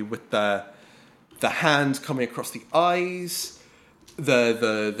choreography with the hand coming across the eyes,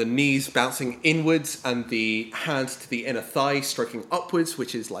 the knees bouncing inwards and the hand to the inner thigh stroking upwards,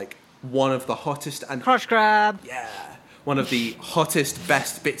 which is like one of the hottest and Crotch grab. yeah, one of the hottest,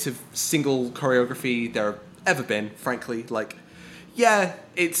 best bits of single choreography there have ever been. Frankly, like, yeah,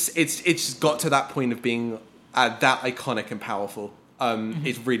 it's got to that point of being that iconic and powerful.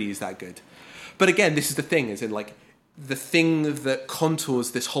 It really is that good. But again, this is the thing, is in like the thing that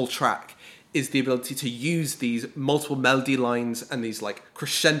contours this whole track is the ability to use these multiple melody lines and these like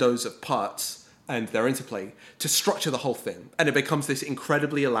crescendos of parts and their interplay to structure the whole thing. And it becomes this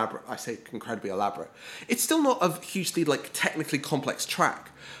incredibly elaborate, I say incredibly elaborate. It's still not a hugely like technically complex track,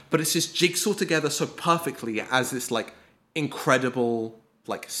 but it's just jigsaw together so perfectly as this like incredible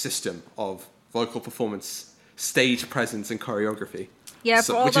like system of vocal performance, stage presence and choreography. Yeah,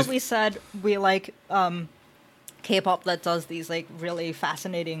 for all that we said, we like K-pop that does these like really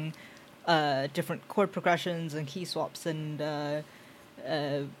fascinating different chord progressions and key swaps and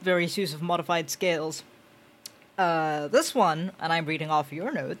various use of modified scales. This one, and I'm reading off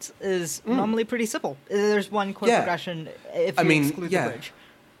your notes, is normally pretty simple. There's one chord progression if you exclude the bridge.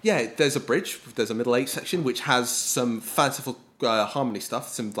 Yeah, there's a bridge, there's a middle 8 section which has some fanciful harmony stuff,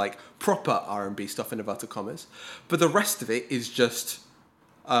 some like proper R&B stuff in inverted commas, but the rest of it is just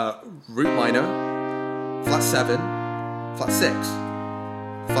root minor, flat 7, flat 6,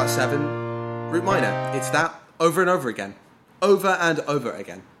 flat 7, root minor. It's that over and over again. Over and over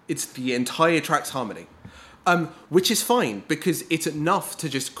again. It's the entire track's harmony. Which is fine, because it's enough to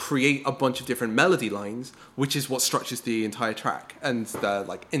just create a bunch of different melody lines, which is what structures the entire track. And the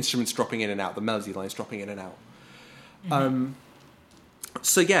like instruments dropping in and out, the melody lines dropping in and out.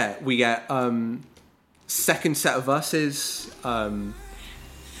 So yeah, we get second set of verses,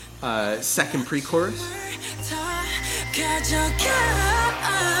 second pre-chorus.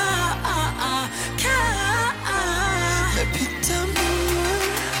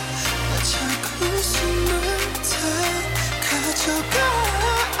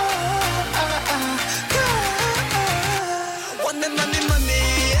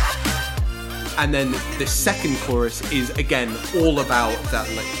 And then the second chorus is again all about that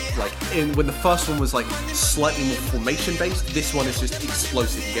when the first one was like slightly more formation based, this one is just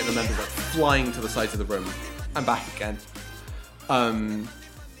explosive. You get the members like flying to the sides of the room and back again.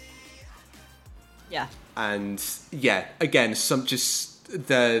 Yeah. And yeah, again, some just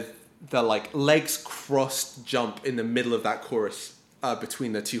the like legs crossed jump in the middle of that chorus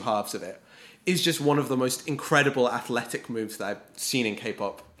between the two halves of it is just one of the most incredible athletic moves that I've seen in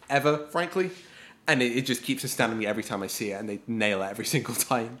K-pop ever, frankly. And it just keeps astounding me every time I see it, and they nail it every single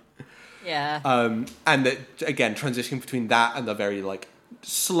time. Yeah. And that, again, transitioning between that and the very like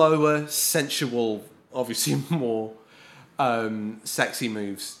slower, sensual, obviously more sexy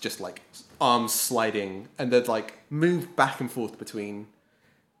moves, just like arms sliding, and they'd like move back and forth between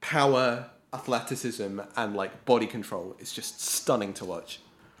power, athleticism, and like body control. It's just stunning to watch.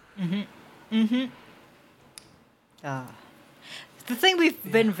 The thing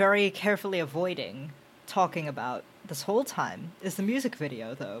we've been very carefully avoiding talking about this whole time is the music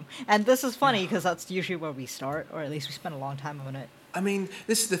video, though. And this is funny because that's usually where we start, or at least we spend a long time on it. I mean,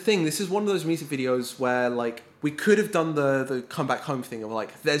 this is the thing. This is one of those music videos where, like, we could have done the come back home thing of,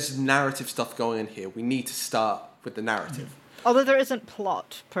 like, there's narrative stuff going on here. We need to start with the narrative. Although there isn't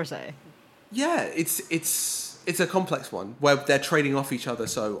plot, per se. Yeah, it's a complex one where they're trading off each other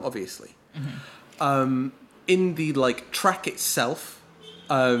so obviously. In the like track itself,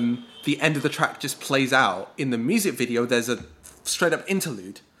 the end of the track just plays out. In the music video, there's a straight up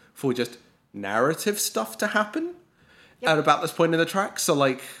interlude for just narrative stuff to happen at about this point in the track. So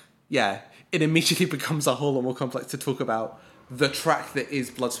like, yeah, it immediately becomes a whole lot more complex to talk about the track that is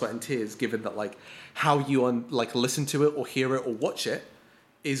Blood, Sweat and Tears, given that like how you like listen to it or hear it or watch it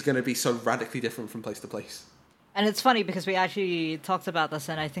is going to be so radically different from place to place. And it's funny because we actually talked about this,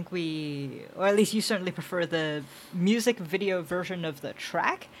 and I think or at least you certainly prefer the music video version of the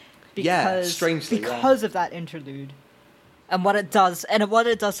track. Because, because of that interlude. And what it does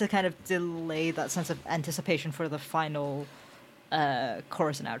to kind of delay that sense of anticipation for the final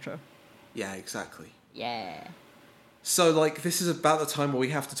chorus and outro. Yeah, exactly. Yeah. So, like, this is about the time where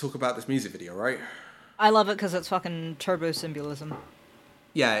we have to talk about this music video, right? I love it because it's fucking turbo symbolism.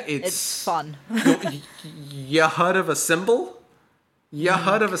 Yeah, it's fun. You heard of a symbol? You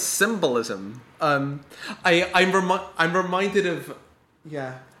heard of a symbolism? I'm reminded of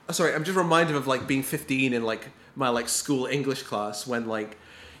I'm just reminded of like being 15 in like my like school English class when like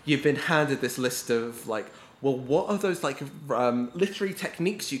you've been handed this list of like, well, what are those like literary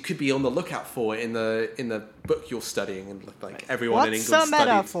techniques you could be on the lookout for in the book you're studying, and like everyone in England studies. What's a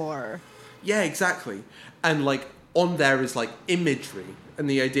metaphor? Yeah, exactly. And like on there is like imagery, and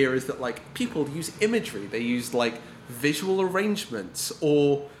the idea is that like people use imagery. They use like visual arrangements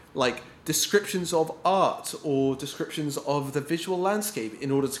or like descriptions of art or descriptions of the visual landscape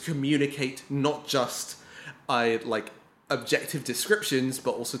in order to communicate not just like objective descriptions,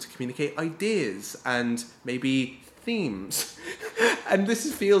 but also to communicate ideas and maybe themes. And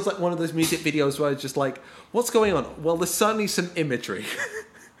this feels like one of those music videos where it's just like, what's going on? Well, there's certainly some imagery.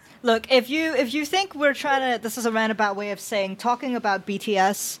 Look, if you think we're trying to, this is a roundabout way of saying talking about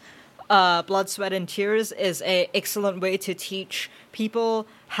BTS, Blood, Sweat, and Tears is a excellent way to teach people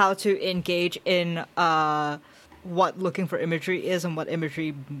how to engage in what looking for imagery is and what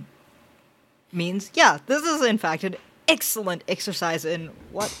imagery means. Yeah, this is in fact an excellent exercise in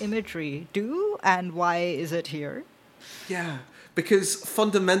what imagery do and why is it here. Yeah, because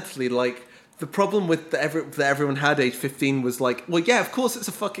fundamentally, like, the problem with that everyone had age 15 was like, well, yeah, of course it's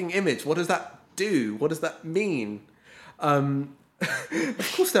a fucking image. What does that do? What does that mean? Of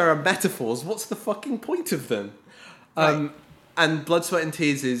course there are metaphors. What's the fucking point of them? Right. And Blood, Sweat, and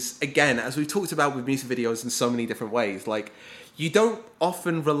Tears is, again, as we've talked about with music videos in so many different ways, like, you don't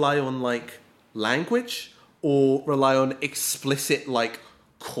often rely on, like, language or rely on explicit, like,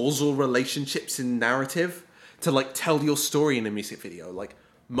 causal relationships in narrative to, like, tell your story in a music video. Like,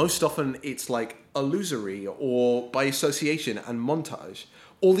 most often it's, like, illusory or by association and montage.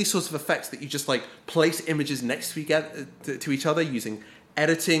 All these sorts of effects that you just, like, place images next to each other using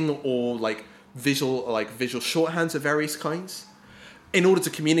editing or, like, visual shorthands of various kinds in order to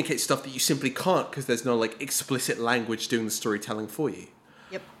communicate stuff that you simply can't because there's no, like, explicit language doing the storytelling for you.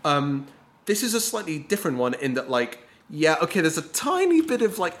 Yep. This is a slightly different one in that, like, yeah, okay, there's a tiny bit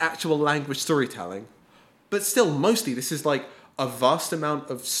of, like, actual language storytelling, but still, mostly this is, like, a vast amount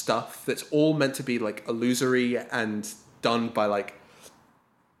of stuff that's all meant to be, like, illusory and done by, like,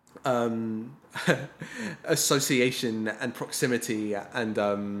 association and proximity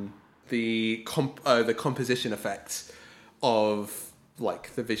and the composition effects of,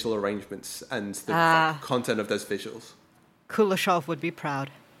 like, the visual arrangements and the content of those visuals. Kuleshov would be proud.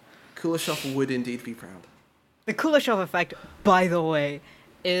 Kuleshov would indeed be proud. The Kuleshov effect, by the way,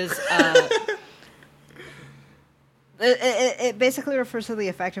 is it basically refers to the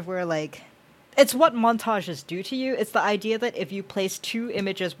effect of where, like, it's what montages do to you. It's the idea that if you place two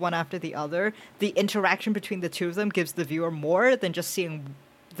images one after the other, the interaction between the two of them gives the viewer more than just seeing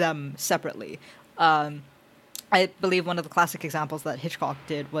them separately. I believe one of the classic examples that Hitchcock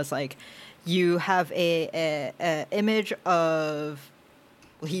did was, like, you have a image of,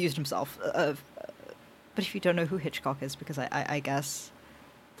 well, he used himself, of, but if you don't know who Hitchcock is, because I guess...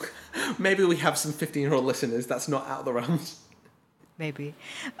 Maybe we have some 15-year-old listeners, that's not out of the realms. Maybe.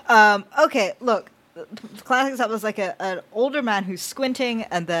 Okay, look, the classic example is like an older man who's squinting,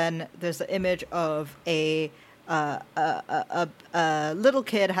 and then there's the image of a little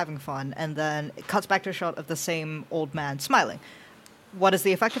kid having fun, and then it cuts back to a shot of the same old man smiling. What is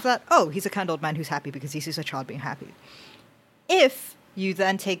the effect of that? Oh, he's a kind old man who's happy because he sees a child being happy. If you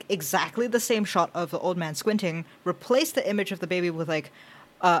then take exactly the same shot of the old man squinting, replace the image of the baby with, like,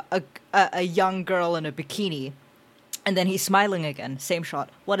 a young girl in a bikini, and then he's smiling again, same shot.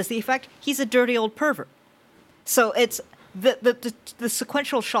 What is the effect? He's a dirty old pervert. So it's the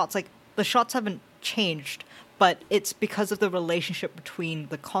sequential shots, like, the shots haven't changed, but it's because of the relationship between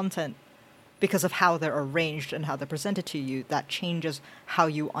the content, because of how they're arranged and how they're presented to you, that changes how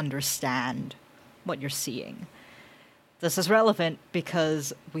you understand what you're seeing. This is relevant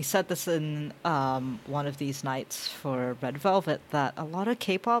because we said this in one of these nights for Red Velvet, that a lot of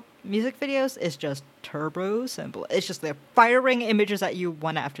K-pop music videos is just turbo simple. It's just they're firing images at you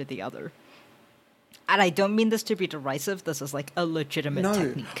one after the other. And I don't mean this to be derisive. This is, like, a legitimate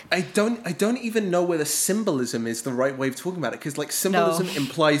technique. I don't even know whether symbolism is the right way of talking about it, because, like, symbolism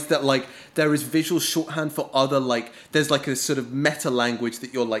implies that, like, there is visual shorthand for other, like, there's, like, a sort of meta language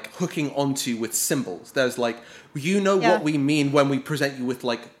that you're, like, hooking onto with symbols. There's, like, what we mean when we present you with,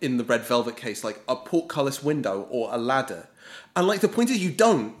 like, in the Red Velvet case, like, a portcullis window or a ladder. And, like, the point is you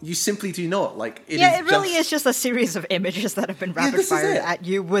don't. You simply do not. Like, it really is just a series of images that have been rapid-fired at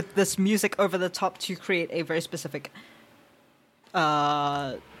you with this music over the top to create a very specific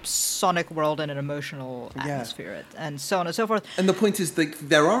sonic world and an emotional atmosphere, and so on and so forth. And the point is that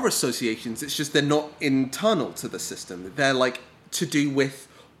there are associations. It's just they're not internal to the system. They're, like, to do with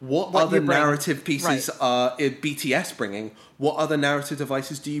what other narrative pieces are BTS bringing. What other narrative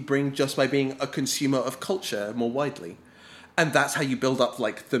devices do you bring just by being a consumer of culture more widely? And that's how you build up,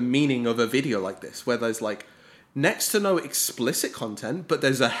 like, the meaning of a video like this, where there's, like, next to no explicit content, but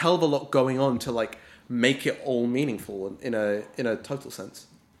there's a hell of a lot going on to, like, make it all meaningful in a total sense.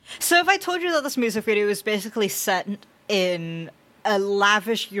 So if I told you that this music video is basically set in a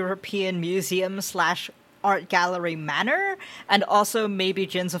lavish European museum / art gallery manor, and also maybe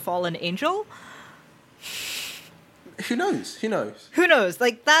Jin's a fallen angel, Who knows? Who knows? who knows?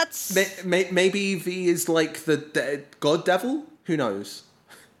 Like, that's... Maybe V is like the god devil? Who knows?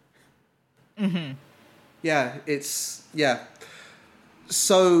 Mm-hmm. Yeah, yeah.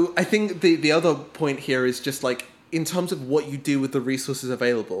 So I think the other point here is just like, in terms of what you do with the resources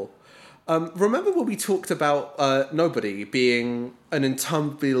available. Remember when we talked about Nobody being an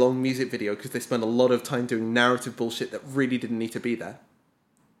interminably long music video because they spent a lot of time doing narrative bullshit that really didn't need to be there?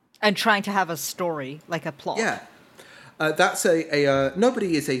 And trying to have a story, like a plot. Yeah. That's a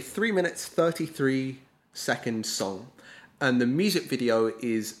Nobody is a 3 minutes 33 second song, and the music video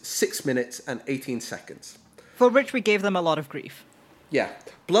is 6 minutes and 18 seconds. For which we gave them a lot of grief. Yeah.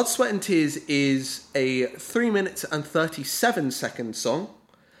 Blood, Sweat and Tears is a 3 minutes and 37 second song,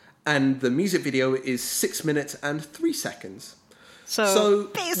 and the music video is 6 minutes and 3 seconds. So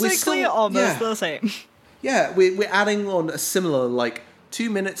basically almost the same. Yeah, we're adding on a similar, like, 2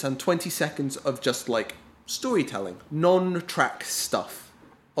 minutes and 20 seconds of just, like, storytelling, non-track stuff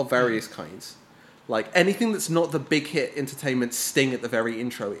of various kinds. Like, anything that's not the big hit entertainment sting at the very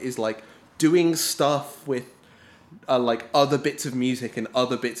intro is, like, doing stuff with, like, other bits of music and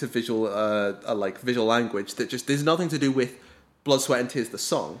other bits of visual, visual language that just, there's nothing to do with Blood, Sweat and Tears, the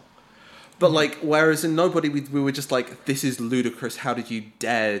song. But, like, whereas in Nobody, we were just like, this is ludicrous, how did you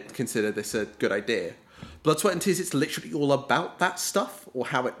dare consider this a good idea? Blood, Sweat and Tears, it's literally all about that stuff, or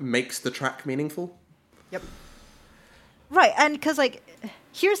how it makes the track meaningful. Yep. Right, and because, like,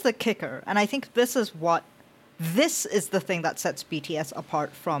 here's the kicker, and I think this is the thing that sets BTS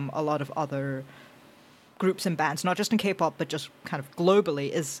apart from a lot of other groups and bands, not just in K-pop, but just kind of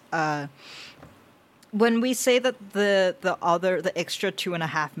globally, is when we say that the extra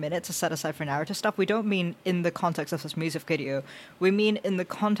 2.5 minutes is set aside for narrative stuff, we don't mean in the context of this music video. We mean in the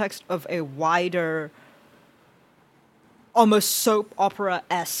context of a wider, almost soap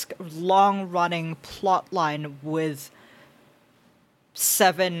opera-esque, long-running plot line with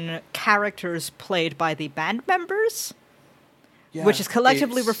 7 characters played by the band members, which is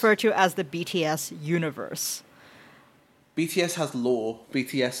collectively referred to as the BTS universe. BTS has lore.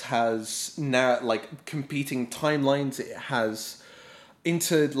 BTS has competing timelines. It has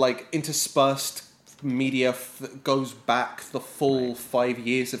interspersed media that goes back the full 5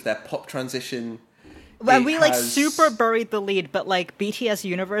 years of their pop transition. And we super buried the lead, but like BTS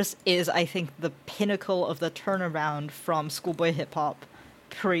Universe is, I think, the pinnacle of the turnaround from Schoolboy Hip Hop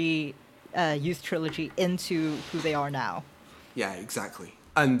pre-Youth Trilogy into who they are now. Yeah, exactly.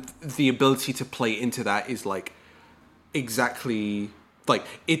 And the ability to play into that is like exactly like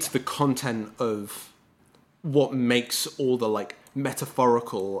it's the content of what makes all the like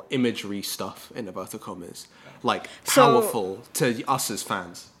metaphorical imagery stuff in inverted commas like powerful to us as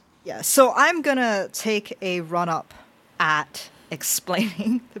fans. Yeah, so I'm gonna take a run-up at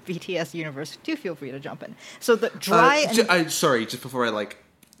explaining the BTS universe. Do feel free to jump in. So the sorry, just before I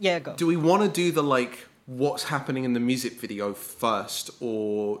go. Do we want to do the what's happening in the music video first,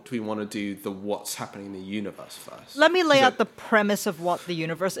 or do we want to do the what's happening in the universe first? Let me lay out the premise of what the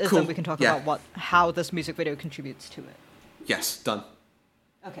universe is, cool. and we can talk about how this music video contributes to it. Yes, done.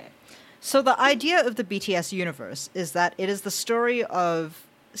 Okay. So the idea of the BTS universe is that it is the story of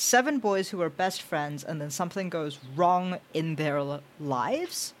 7 boys who are best friends, and then something goes wrong in their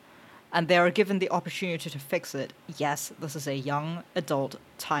lives, and they are given the opportunity to fix it. Yes, this is a young adult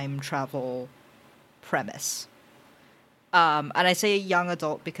time travel premise. And I say young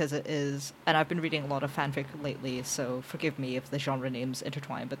adult because it is, and I've been reading a lot of fanfic lately, so forgive me if the genre names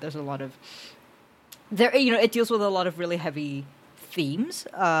intertwine, but there's a lot of, it deals with a lot of really heavy themes.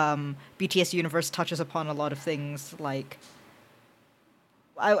 BTS Universe touches upon a lot of things like,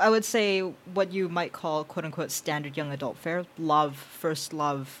 I would say what you might call quote-unquote standard young adult fare. Love, first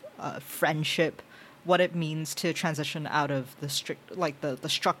love, friendship, what it means to transition out of the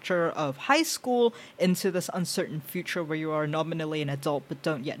structure of high school into this uncertain future where you are nominally an adult but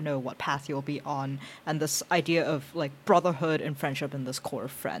don't yet know what path you'll be on, and this idea of like brotherhood and friendship in this core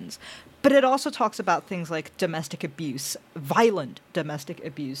of friends. But it also talks about things like domestic abuse, violent domestic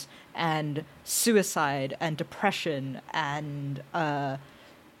abuse, and suicide and depression and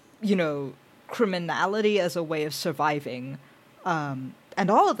criminality as a way of surviving, and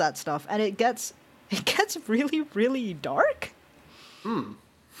all of that stuff. And it gets really, really dark.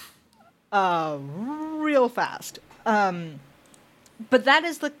 Real fast. But that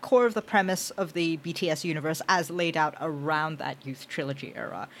is the core of the premise of the BTS universe as laid out around that Youth Trilogy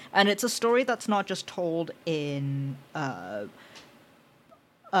era. And it's a story that's not just told in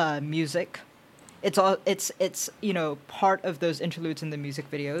music. It's you know, part of those interludes in the music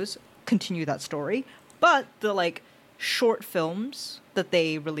videos continue that story, but the like short films that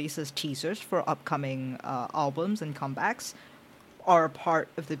they release as teasers for upcoming albums and comebacks are part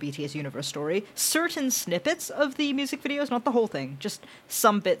of the BTS universe story. Certain snippets of the music videos, not the whole thing, just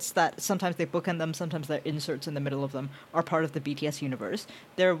some bits that sometimes they bookend them, sometimes they're inserts in the middle of them, are part of the BTS universe.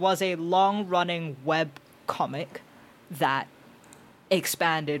 There was a long-running web comic that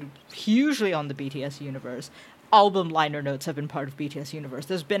expanded hugely on the BTS universe. Album liner notes have been part of BTS universe.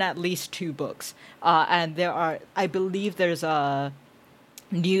 There's been at least 2 books. And there are, I believe there's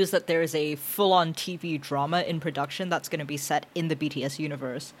news that there is a full-on TV drama in production that's going to be set in the BTS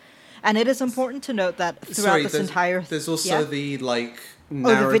universe. And it is important to note that throughout there's also the like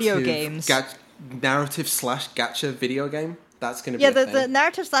narrative, the video games. narrative/gacha video game. That's going to be the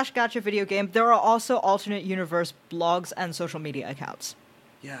narrative/gacha video game. There are also alternate universe blogs and social media accounts.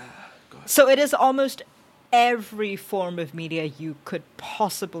 Yeah. God. So it is almost every form of media you could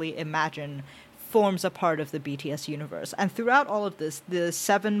possibly imagine forms a part of the BTS universe. And throughout all of this, the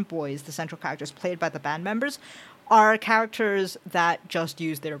 7 boys, the central characters played by the band members, are characters that just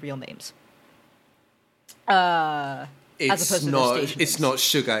use their real names. As opposed to their station It's names. not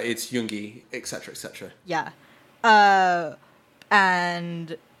Suga, it's Yoongi, etc., etc. Yeah.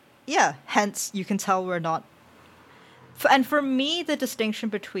 And yeah, hence you can tell we're not. And for me, the distinction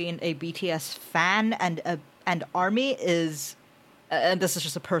between a BTS fan and ARMY is, and this is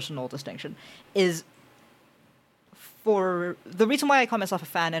just a personal distinction, is for the reason why I call myself a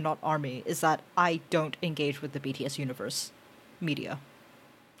fan and not ARMY is that I don't engage with the BTS universe media.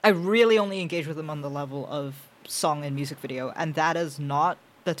 I really only engage with them on the level of song and music video, and that is not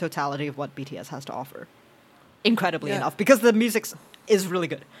the totality of what BTS has to offer. Incredibly enough, because the music is really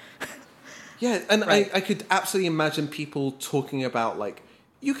good. Yeah, and Right. I could absolutely imagine people talking about, like,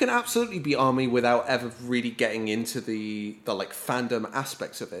 you can absolutely be ARMY without ever really getting into the like, fandom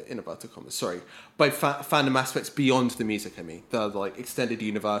aspects of it, in inverted commas, sorry. By fandom aspects beyond the music, I mean. The, like, extended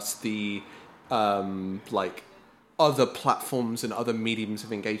universe, the, like, other platforms and other mediums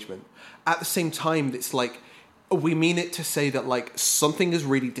of engagement. At the same time, it's like, we mean it to say that, like, something is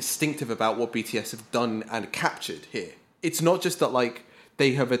really distinctive about what BTS have done and captured here. It's not just that, like,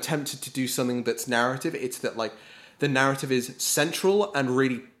 they have attempted to do something that's narrative. It's that, like, the narrative is central and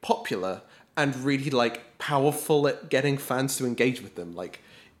really popular and really, like, powerful at getting fans to engage with them. Like,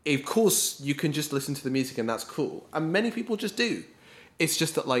 of course, you can just listen to the music and that's cool. And many people just do. It's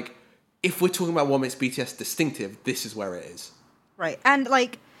just that, like, if we're talking about what makes BTS distinctive, this is where it is. Right. And,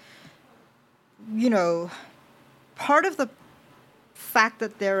 like, you know, part of the fact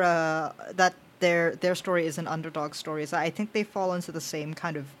that their story is an underdog story is that I think they fall into the same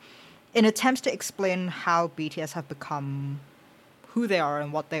kind of, in attempts to explain how BTS have become who they are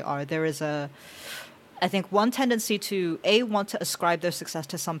and what they are, there is I think one tendency to want to ascribe their success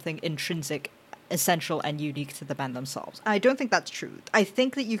to something intrinsic, essential, and unique to the band themselves. And I don't think that's true. I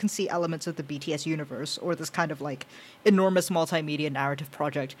think that you can see elements of the BTS universe, or this kind of like enormous multimedia narrative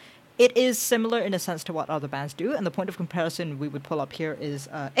project. It is similar in a sense to what other bands do, and the point of comparison we would pull up here is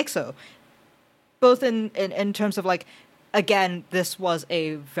EXO. Both in terms of, like, again, this was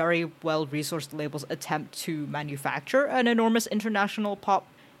a very well-resourced label's attempt to manufacture an enormous international pop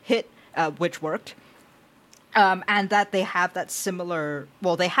hit, which worked. And that they have that similar...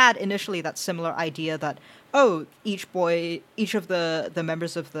 Well, they had initially that similar idea that, each of the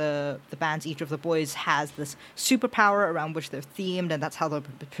members of the bands, each of the boys has this superpower around which they're themed, and that's how they're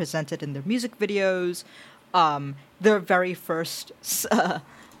presented in their music videos. Their very first...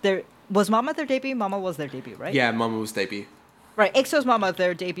 Was Mama their debut? Mama was their debut, right? Yeah, Mama was debut. Right, EXO's Mama,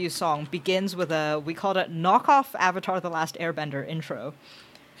 their debut song, begins with we called it knockoff Avatar The Last Airbender intro.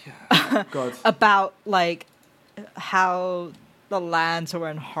 Yeah, God. About, like, how the lands were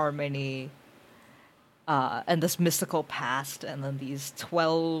in harmony, and this mystical past, and then these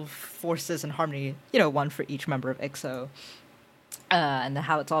 12 forces in harmony, you know, one for each member of EXO, and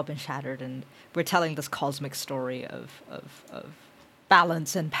how it's all been shattered, and we're telling this cosmic story of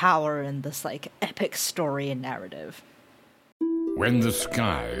balance and power in this, like, epic story and narrative. When the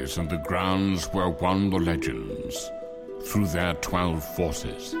skies and the grounds were one, the legends, through their 12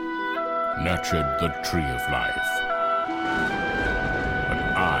 forces, nurtured the tree of life. An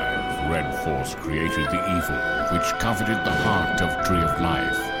eye of red force created the evil which coveted the heart of tree of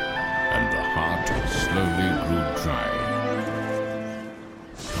life, and the heart slowly grew dry.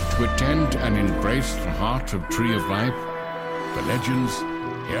 To attend and embrace the heart of tree of life, the legends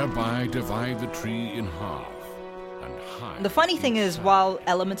hereby divide the tree in half and hide. The funny thing is, while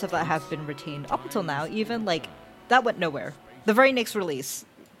elements of that have been retained up until now, even, like, that went nowhere. The very next release,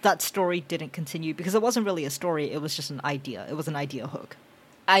 that story didn't continue because it wasn't really a story, it was just an idea. It was an idea hook.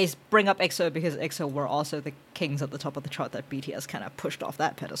 I bring up EXO because EXO were also the kings at the top of the chart that BTS kind of pushed off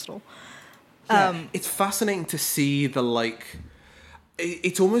that pedestal. Yeah, it's fascinating to see the, like...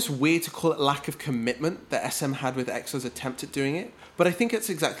 It's almost weird to call it lack of commitment that SM had with EXO's attempt at doing it, but I think it's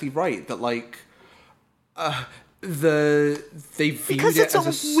exactly right that, like... they viewed because it it's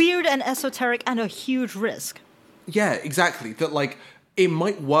as weird and esoteric and a huge risk. Yeah, exactly. That, like, it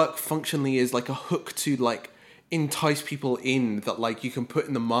might work functionally as, like, a hook to, like, entice people in that, like, you can put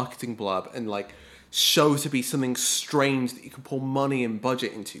in the marketing blurb and, like, show to be something strange that you can pour money and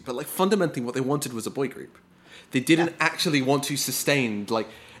budget into. But, like, fundamentally what they wanted was a boy group. They didn't actually want to sustain, like,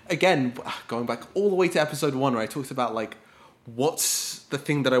 again, going back all the way to episode 1 where I talked about, like, what's the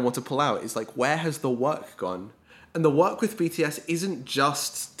thing that I want to pull out is, like, where has the work gone? And the work with BTS isn't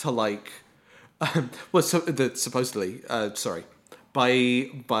just to, like... supposedly,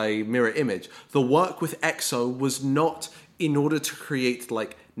 by Mirror Image, the work with EXO was not in order to create,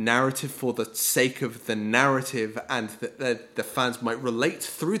 like, narrative for the sake of the narrative and that the fans might relate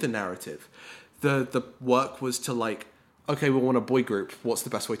through the narrative. The work was to, like, okay, we want a boy group, what's the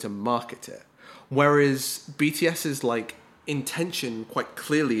best way to market it? Whereas BTS's, like, intention, quite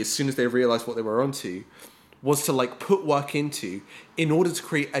clearly, as soon as they realised what they were onto, was to, like, put work into in order to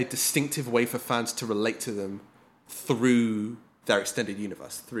create a distinctive way for fans to relate to them through their extended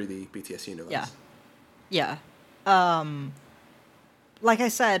universe, through the BTS universe. Yeah. Like I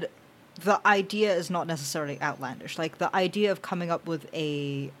said, the idea is not necessarily outlandish. Like, the idea of coming up with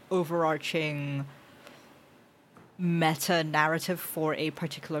a overarching meta-narrative for a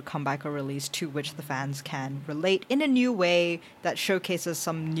particular comeback or release to which the fans can relate in a new way that showcases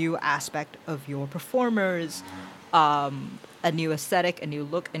some new aspect of your performers, a new aesthetic, a new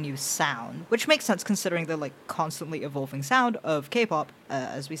look, a new sound, which makes sense considering the, like, constantly evolving sound of K-pop,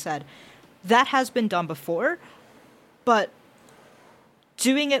 as we said. That has been done before, but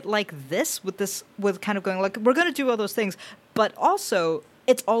doing it like this, with kind of going, like, we're going to do all those things, but also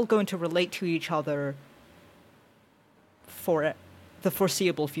it's all going to relate to each other for the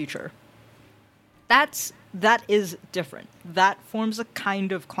foreseeable future. That is different. That forms a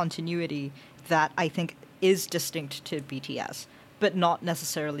kind of continuity that I think is distinct to BTS, but not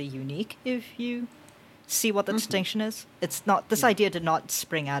necessarily unique, if you see what the distinction is. It's not, this idea did not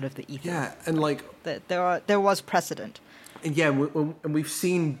spring out of the ether. Yeah, and, like... There was precedent. And yeah, and we've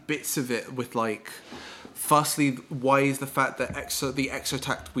seen bits of it with, like... Firstly, why is the fact that the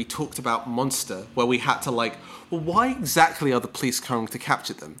EXO-tact we talked about Monster, where we had to, like, well, why exactly are the police coming to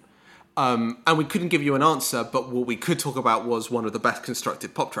capture them? And we couldn't give you an answer, but what we could talk about was one of the best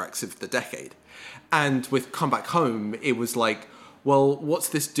constructed pop tracks of the decade. And with Come Back Home, it was like, well, what's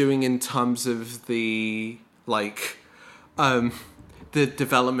this doing in terms of the, like, the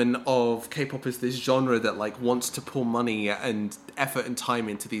development of K-pop as this genre that, like, wants to pour money and effort and time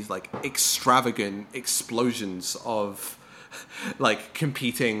into these, like, extravagant explosions of, like,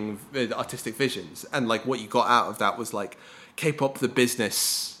 competing artistic visions. And, like, what you got out of that was, like, K-pop the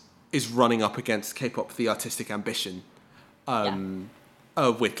business is running up against K-pop the artistic ambition.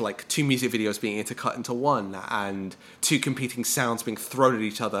 With, like, 2 music videos being intercut into one and 2 competing sounds being thrown at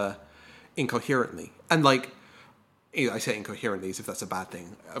each other incoherently. And, like, I say incoherently as if that's a bad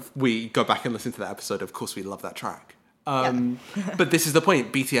thing. We go back and listen to that episode. Of course, we love that track. But this is the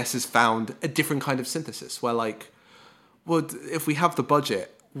point. BTS has found a different kind of synthesis where, like, well, if we have the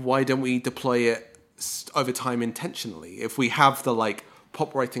budget, why don't we deploy it over time intentionally? If we have the, like,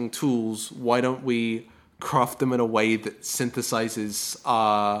 pop writing tools, why don't we craft them in a way that synthesizes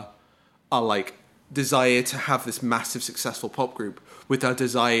our like, desire to have this massive successful pop group with our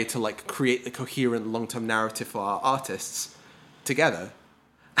desire to, like, create the coherent long-term narrative for our artists together.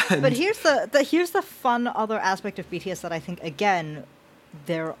 And but here's the fun other aspect of BTS that I think, again,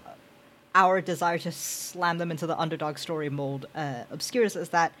 our desire to slam them into the underdog story mold obscures, is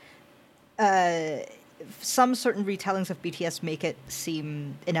that some certain retellings of BTS make it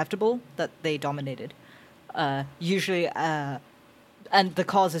seem inevitable that they dominated. Usually, and the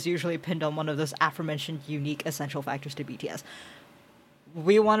cause is usually pinned on one of those aforementioned unique essential factors to BTS.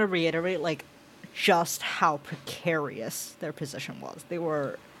 We want to reiterate, like, just how precarious their position was. They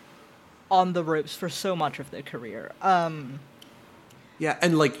were on the ropes for so much of their career. Yeah,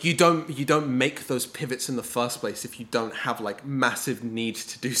 and, like, you don't make those pivots in the first place if you don't have, like, massive need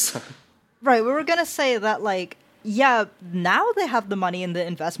to do so. Right, we were gonna say that, like, yeah, now they have the money and the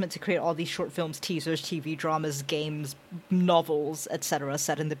investment to create all these short films, teasers, TV dramas, games, novels, etc.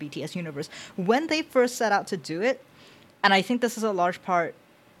 set in the BTS universe. When they first set out to do it, and I think this is a large part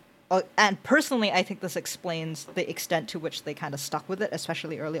and personally, I think this explains the extent to which they kind of stuck with it,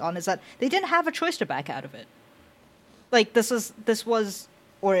 especially early on, is that they didn't have a choice to back out of it. Like, this was,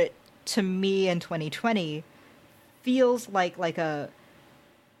 or it, to me in 2020, feels like a,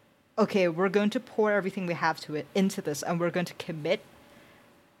 okay, we're going to pour everything we have to it into this, and we're going to commit.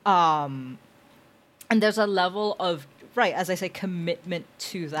 And there's a level of, right, as I say, commitment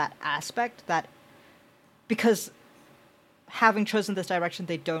to that aspect, that because having chosen this direction,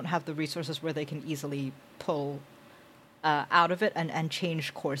 they don't have the resources where they can easily pull out of it and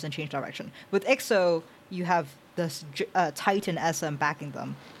change course and change direction. With EXO, you have this Titan SM backing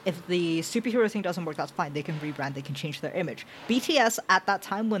them. If the superhero thing doesn't work, that's fine. They can rebrand, they can change their image. BTS, at that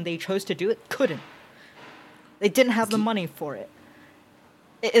time, when they chose to do it, couldn't. They didn't have the money for it.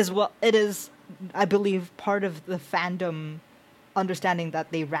 It is, I believe, part of the fandom understanding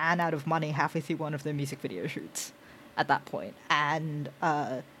that they ran out of money halfway through one of their music video shoots at that point. And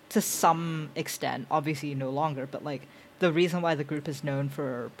to some extent, obviously no longer, but like the reason why the group is known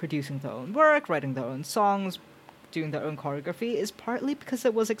for producing their own work, writing their own songs, doing their own choreography is partly because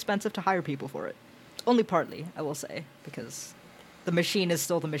it was expensive to hire people for it. Only partly, I will say, because the machine is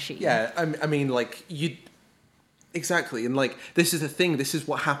still the machine. Yeah, I mean, like, exactly, and like, this is the thing, this is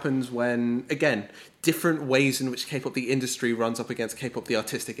what happens when, again, different ways in which K-pop the industry runs up against K-pop the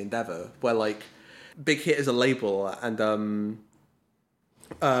artistic endeavor, where like, Big Hit is a label, and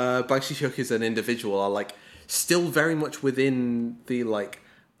Baekhyun Hyuk is an individual, are like, still very much within the like,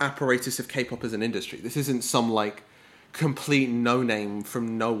 apparatus of K-pop as an industry. This isn't some like, complete no-name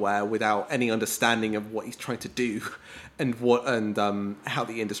from nowhere without any understanding of what he's trying to do and how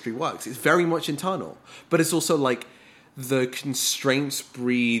the industry works. It's very much internal, but it's also like the constraints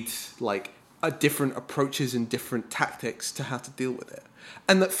breed like different approaches and different tactics to how to deal with it.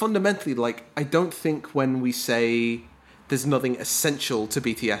 And that fundamentally, like, I don't think when we say there's nothing essential to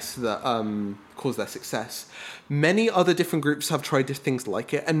BTS that caused their success, many other different groups have tried things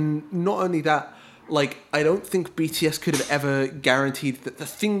like it. And not only that, like, I don't think BTS could have ever guaranteed that the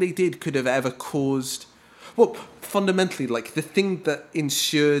thing they did could have ever caused... Well, fundamentally, like, the thing that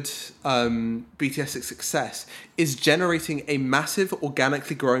ensured BTS's success is generating a massive,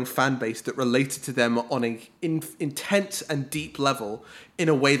 organically growing fan base that related to them on an intense and deep level in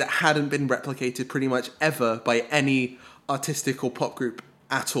a way that hadn't been replicated pretty much ever by any artistic or pop group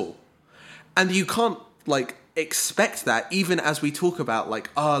at all. And you can't, like, expect that even as we talk about like,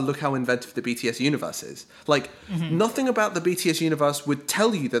 look how inventive the BTS universe is. Like, nothing about the BTS universe would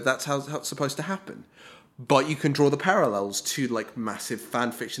tell you that that's how it's supposed to happen. But you can draw the parallels to like massive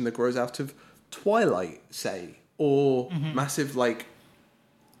fan fiction that grows out of Twilight, say, or massive like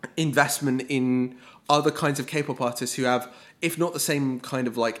investment in other kinds of K-pop artists who have, if not the same kind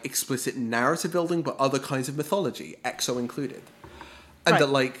of like explicit narrative building, but other kinds of mythology, EXO included. And that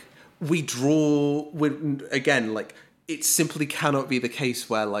like, we draw with, again, like, it simply cannot be the case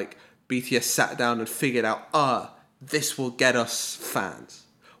where like BTS sat down and figured out, this will get us fans.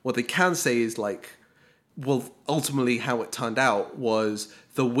 What they can say is like, well, ultimately how it turned out was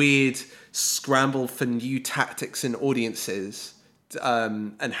the weird scramble for new tactics and audiences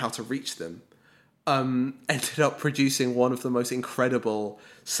and how to reach them ended up producing one of the most incredible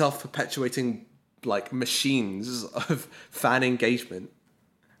self-perpetuating like machines of fan engagement.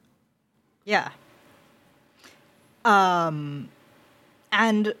 Yeah. And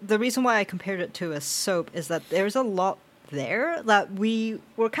the reason why I compared it to a soap is that there's a lot there that we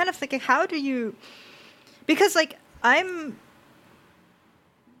were kind of thinking, how do you... Because, like, I'm...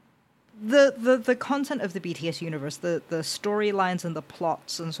 The content of the BTS universe, the storylines and the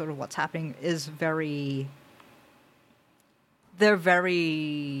plots and sort of what's happening is very... They're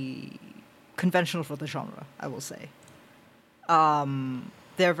very conventional for the genre, I will say.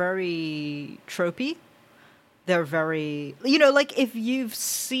 They're very tropey. They're very... You know, like, if you've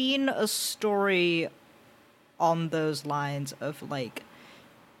seen a story on those lines of, like,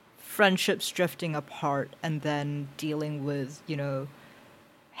 friendships drifting apart and then dealing with, you know,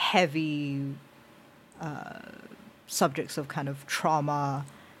 heavy subjects of kind of trauma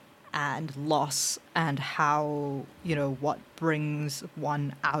and loss and how, you know, what brings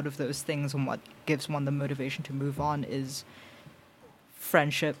one out of those things and what gives one the motivation to move on is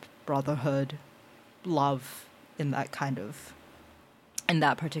friendship, brotherhood, love in that kind of, in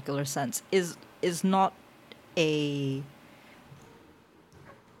that particular sense, is not a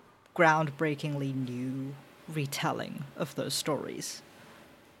groundbreakingly new retelling of those stories.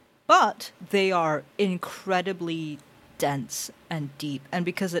 But they are incredibly dense and deep, and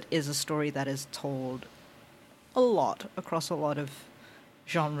because it is a story that is told a lot across a lot of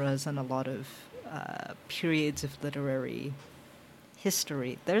genres and a lot of periods of literary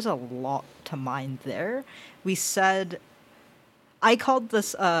history, there's a lot to mine there. We said, I called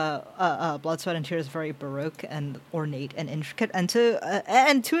this Blood, Sweat, and Tears very baroque and ornate and intricate, and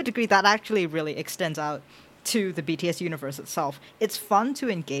to a degree that actually really extends out to the BTS universe itself. It's fun to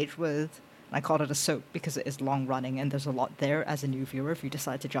engage with. I called it a soap because it is long running and there's a lot there as a new viewer if you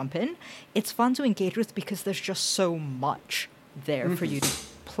decide to jump in. It's fun to engage with because there's just so much there for you to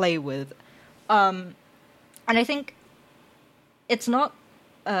play with. And I think it's not...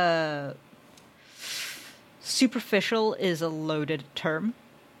 superficial is a loaded term.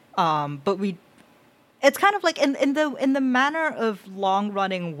 But it's kind of like in the manner of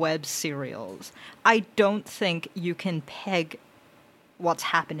long-running web serials, I don't think you can peg what's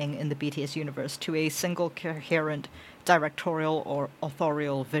happening in the BTS universe to a single coherent directorial or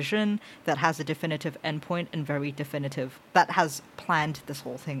authorial vision that has a definitive endpoint and that has planned this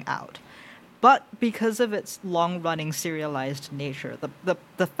whole thing out. But because of its long-running serialized nature,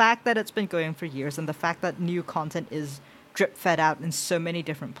 the fact that it's been going for years and the fact that new content is drip-fed out in so many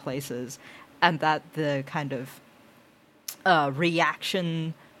different places, and that the kind of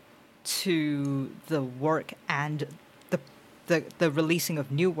reaction to the work and the releasing of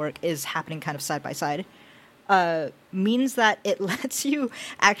new work is happening kind of side by side, means that it lets you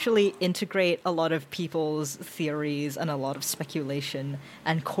actually integrate a lot of people's theories and a lot of speculation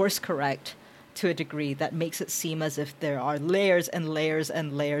and course correct to a degree that makes it seem as if there are layers and layers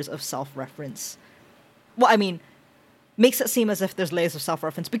and layers of self-reference. Well, I mean, makes it seem as if there's layers of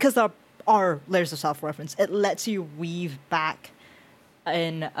self-reference because there are layers of self-reference. It lets you weave back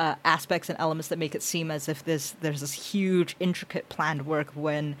in aspects and elements that make it seem as if there's this huge, intricate, planned work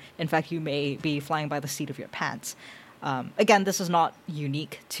when, in fact, you may be flying by the seat of your pants. Again, this is not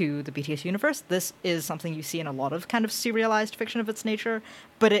unique to the BTS universe. This is something you see in a lot of kind of serialized fiction of its nature,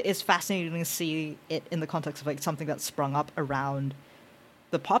 but it is fascinating to see it in the context of like something that's sprung up around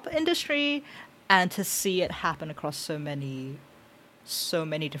the pop industry and to see it happen across so many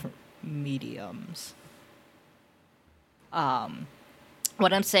different mediums.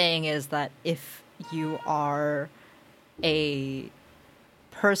 What I'm saying is that if you are a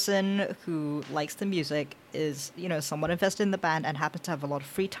person who likes the music, is, you know, somewhat invested in the band and happens to have a lot of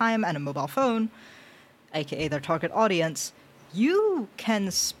free time and a mobile phone, aka their target audience, you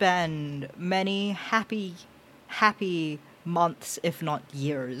can spend many happy months, if not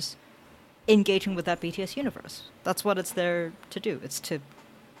years, engaging with that BTS universe. That's what it's there to do.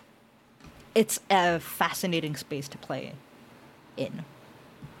 It's a fascinating space to play in.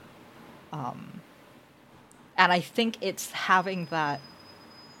 And I think it's having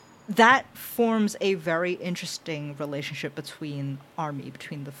that forms a very interesting relationship between ARMY,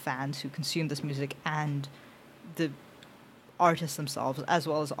 between the fans who consume this music and the artists themselves, as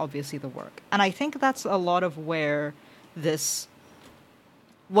well as obviously the work. And I think that's a lot of where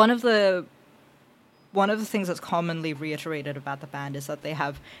one of the things that's commonly reiterated about the band is that they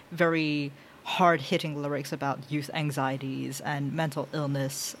have very hard-hitting lyrics about youth anxieties and mental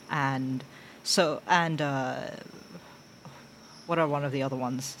illness and what are one of the other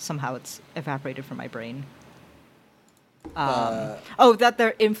ones? Somehow it's evaporated from my brain. That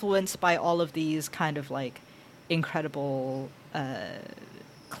they're influenced by all of these kind of like incredible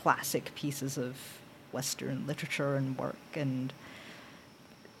classic pieces of Western literature and work. And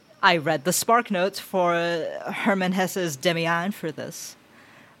I read the Spark Notes for Hermann Hesse's Demian for this.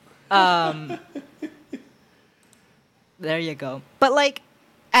 There you go. But like,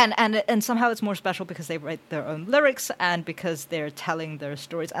 and somehow it's more special because they write their own lyrics and because they're telling their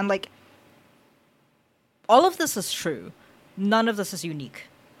stories. And like, all of this is true. None of this is unique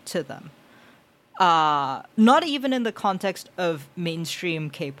to them. Not even in the context of mainstream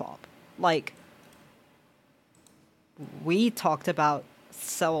K-pop. Like, we talked about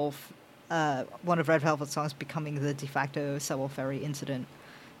one of Red Velvet's songs becoming the de facto Sewell Ferry incident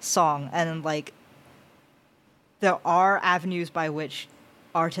song. And like, there are avenues by which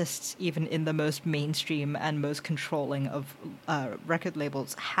artists, even in the most mainstream and most controlling of record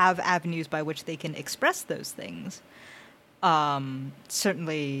labels, have avenues by which they can express those things.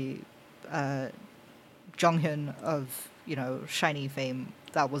 Certainly, Jonghyun of, you know, SHINee fame,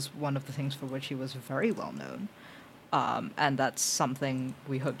 that was one of the things for which he was very well known. And that's something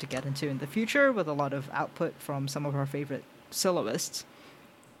we hope to get into in the future with a lot of output from some of our favorite soloists.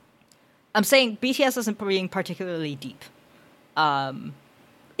 I'm saying BTS isn't being particularly deep.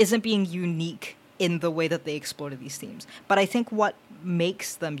 Isn't being unique in the way that they explore these themes. But I think what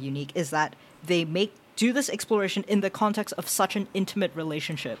makes them unique is that they do this exploration in the context of such an intimate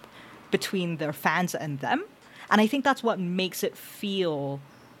relationship between their fans and them. And I think that's what makes it feel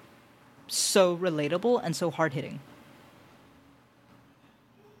so relatable and so hard-hitting.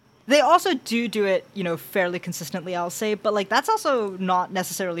 They also do it, fairly consistently, I'll say, but like that's also not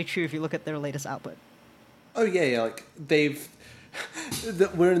necessarily true if you look at their latest output. Oh yeah, like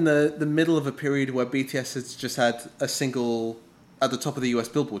we're in the middle of a period where BTS has just had a single at the top of the US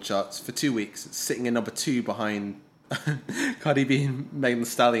Billboard charts for 2 weeks. It's sitting in number 2 behind Cardi B and Megan Thee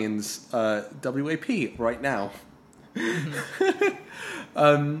Stallion's WAP right now.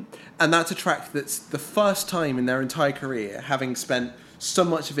 And that's a track that's the first time in their entire career, having spent so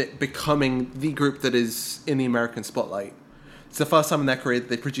much of it becoming the group that is in the American spotlight. It's the first time in their career that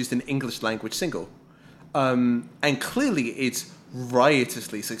they produced an English language single. And clearly it's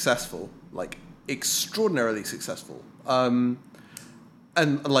riotously successful, like extraordinarily successful. And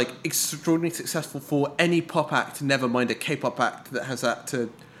like extraordinarily successful for any pop act, never mind a K-pop act that has had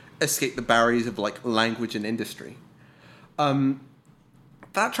to escape the barriers of like language and industry.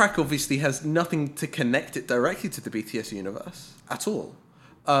 That track obviously has nothing to connect it directly to the BTS universe at all.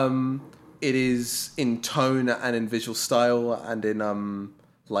 It is in tone and in visual style and in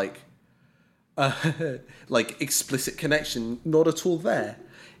like explicit connection, not at all there.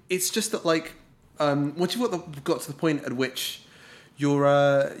 It's just that like once you've got to the point at which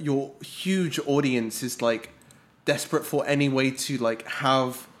your huge audience is like desperate for any way to like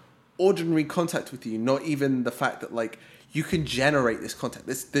have ordinary contact with you, not even the fact that like you can generate this content,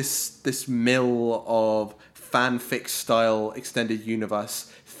 this mill of fanfic style extended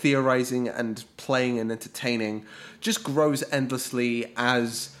universe, theorizing and playing and entertaining, just grows endlessly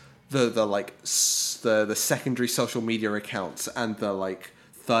as the secondary social media accounts and the like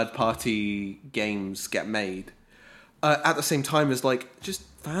third party games get made. At the same time as like just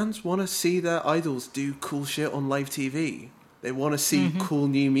fans want to see their idols do cool shit on live TV. They want to see cool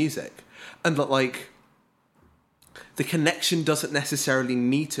new music, and that like the connection doesn't necessarily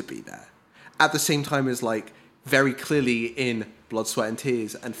need to be there. At the same time as like very clearly in Blood, Sweat and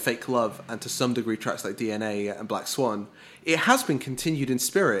Tears and Fake Love, and to some degree tracks like DNA and Black Swan, it has been continued in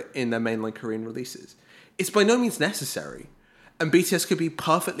spirit in their mainline Korean releases. It's by no means necessary. And BTS could be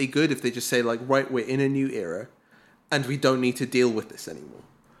perfectly good if they just say like, right, we're in a new era and we don't need to deal with this anymore.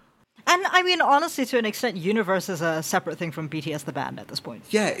 And I mean, honestly, to an extent, Universe is a separate thing from BTS the band at this point.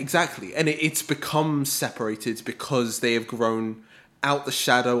 Yeah, exactly. And it's become separated because they have grown out the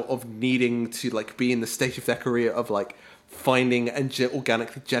shadow of needing to like be in the stage of their career of like finding and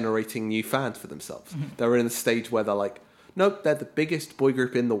organically generating new fans for themselves. Mm-hmm. They're in the stage where they're like, nope, they're the biggest boy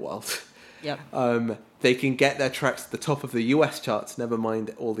group in the world. Yep. They can get their tracks to the top of the US charts, never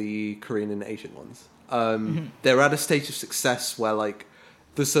mind all the Korean and Asian ones. They're at a stage of success where like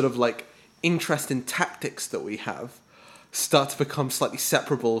the sort of like interest in tactics that we have start to become slightly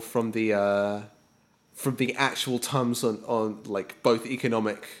separable from the actual terms on like both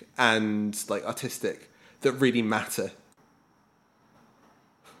economic and like artistic that really matter.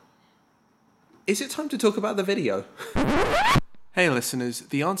 Is it time to talk about the video? Hey listeners,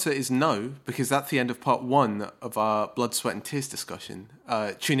 the answer is no, because that's the end of part 1 of our Blood, Sweat and Tears discussion.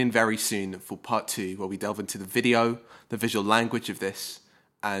 Tune in very soon for part 2, where we delve into the video, the visual language of this,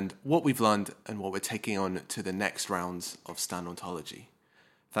 and what we've learned and what we're taking on to the next rounds of Stan Ontology.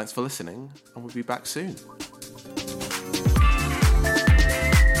 Thanks for listening, and we'll be back soon.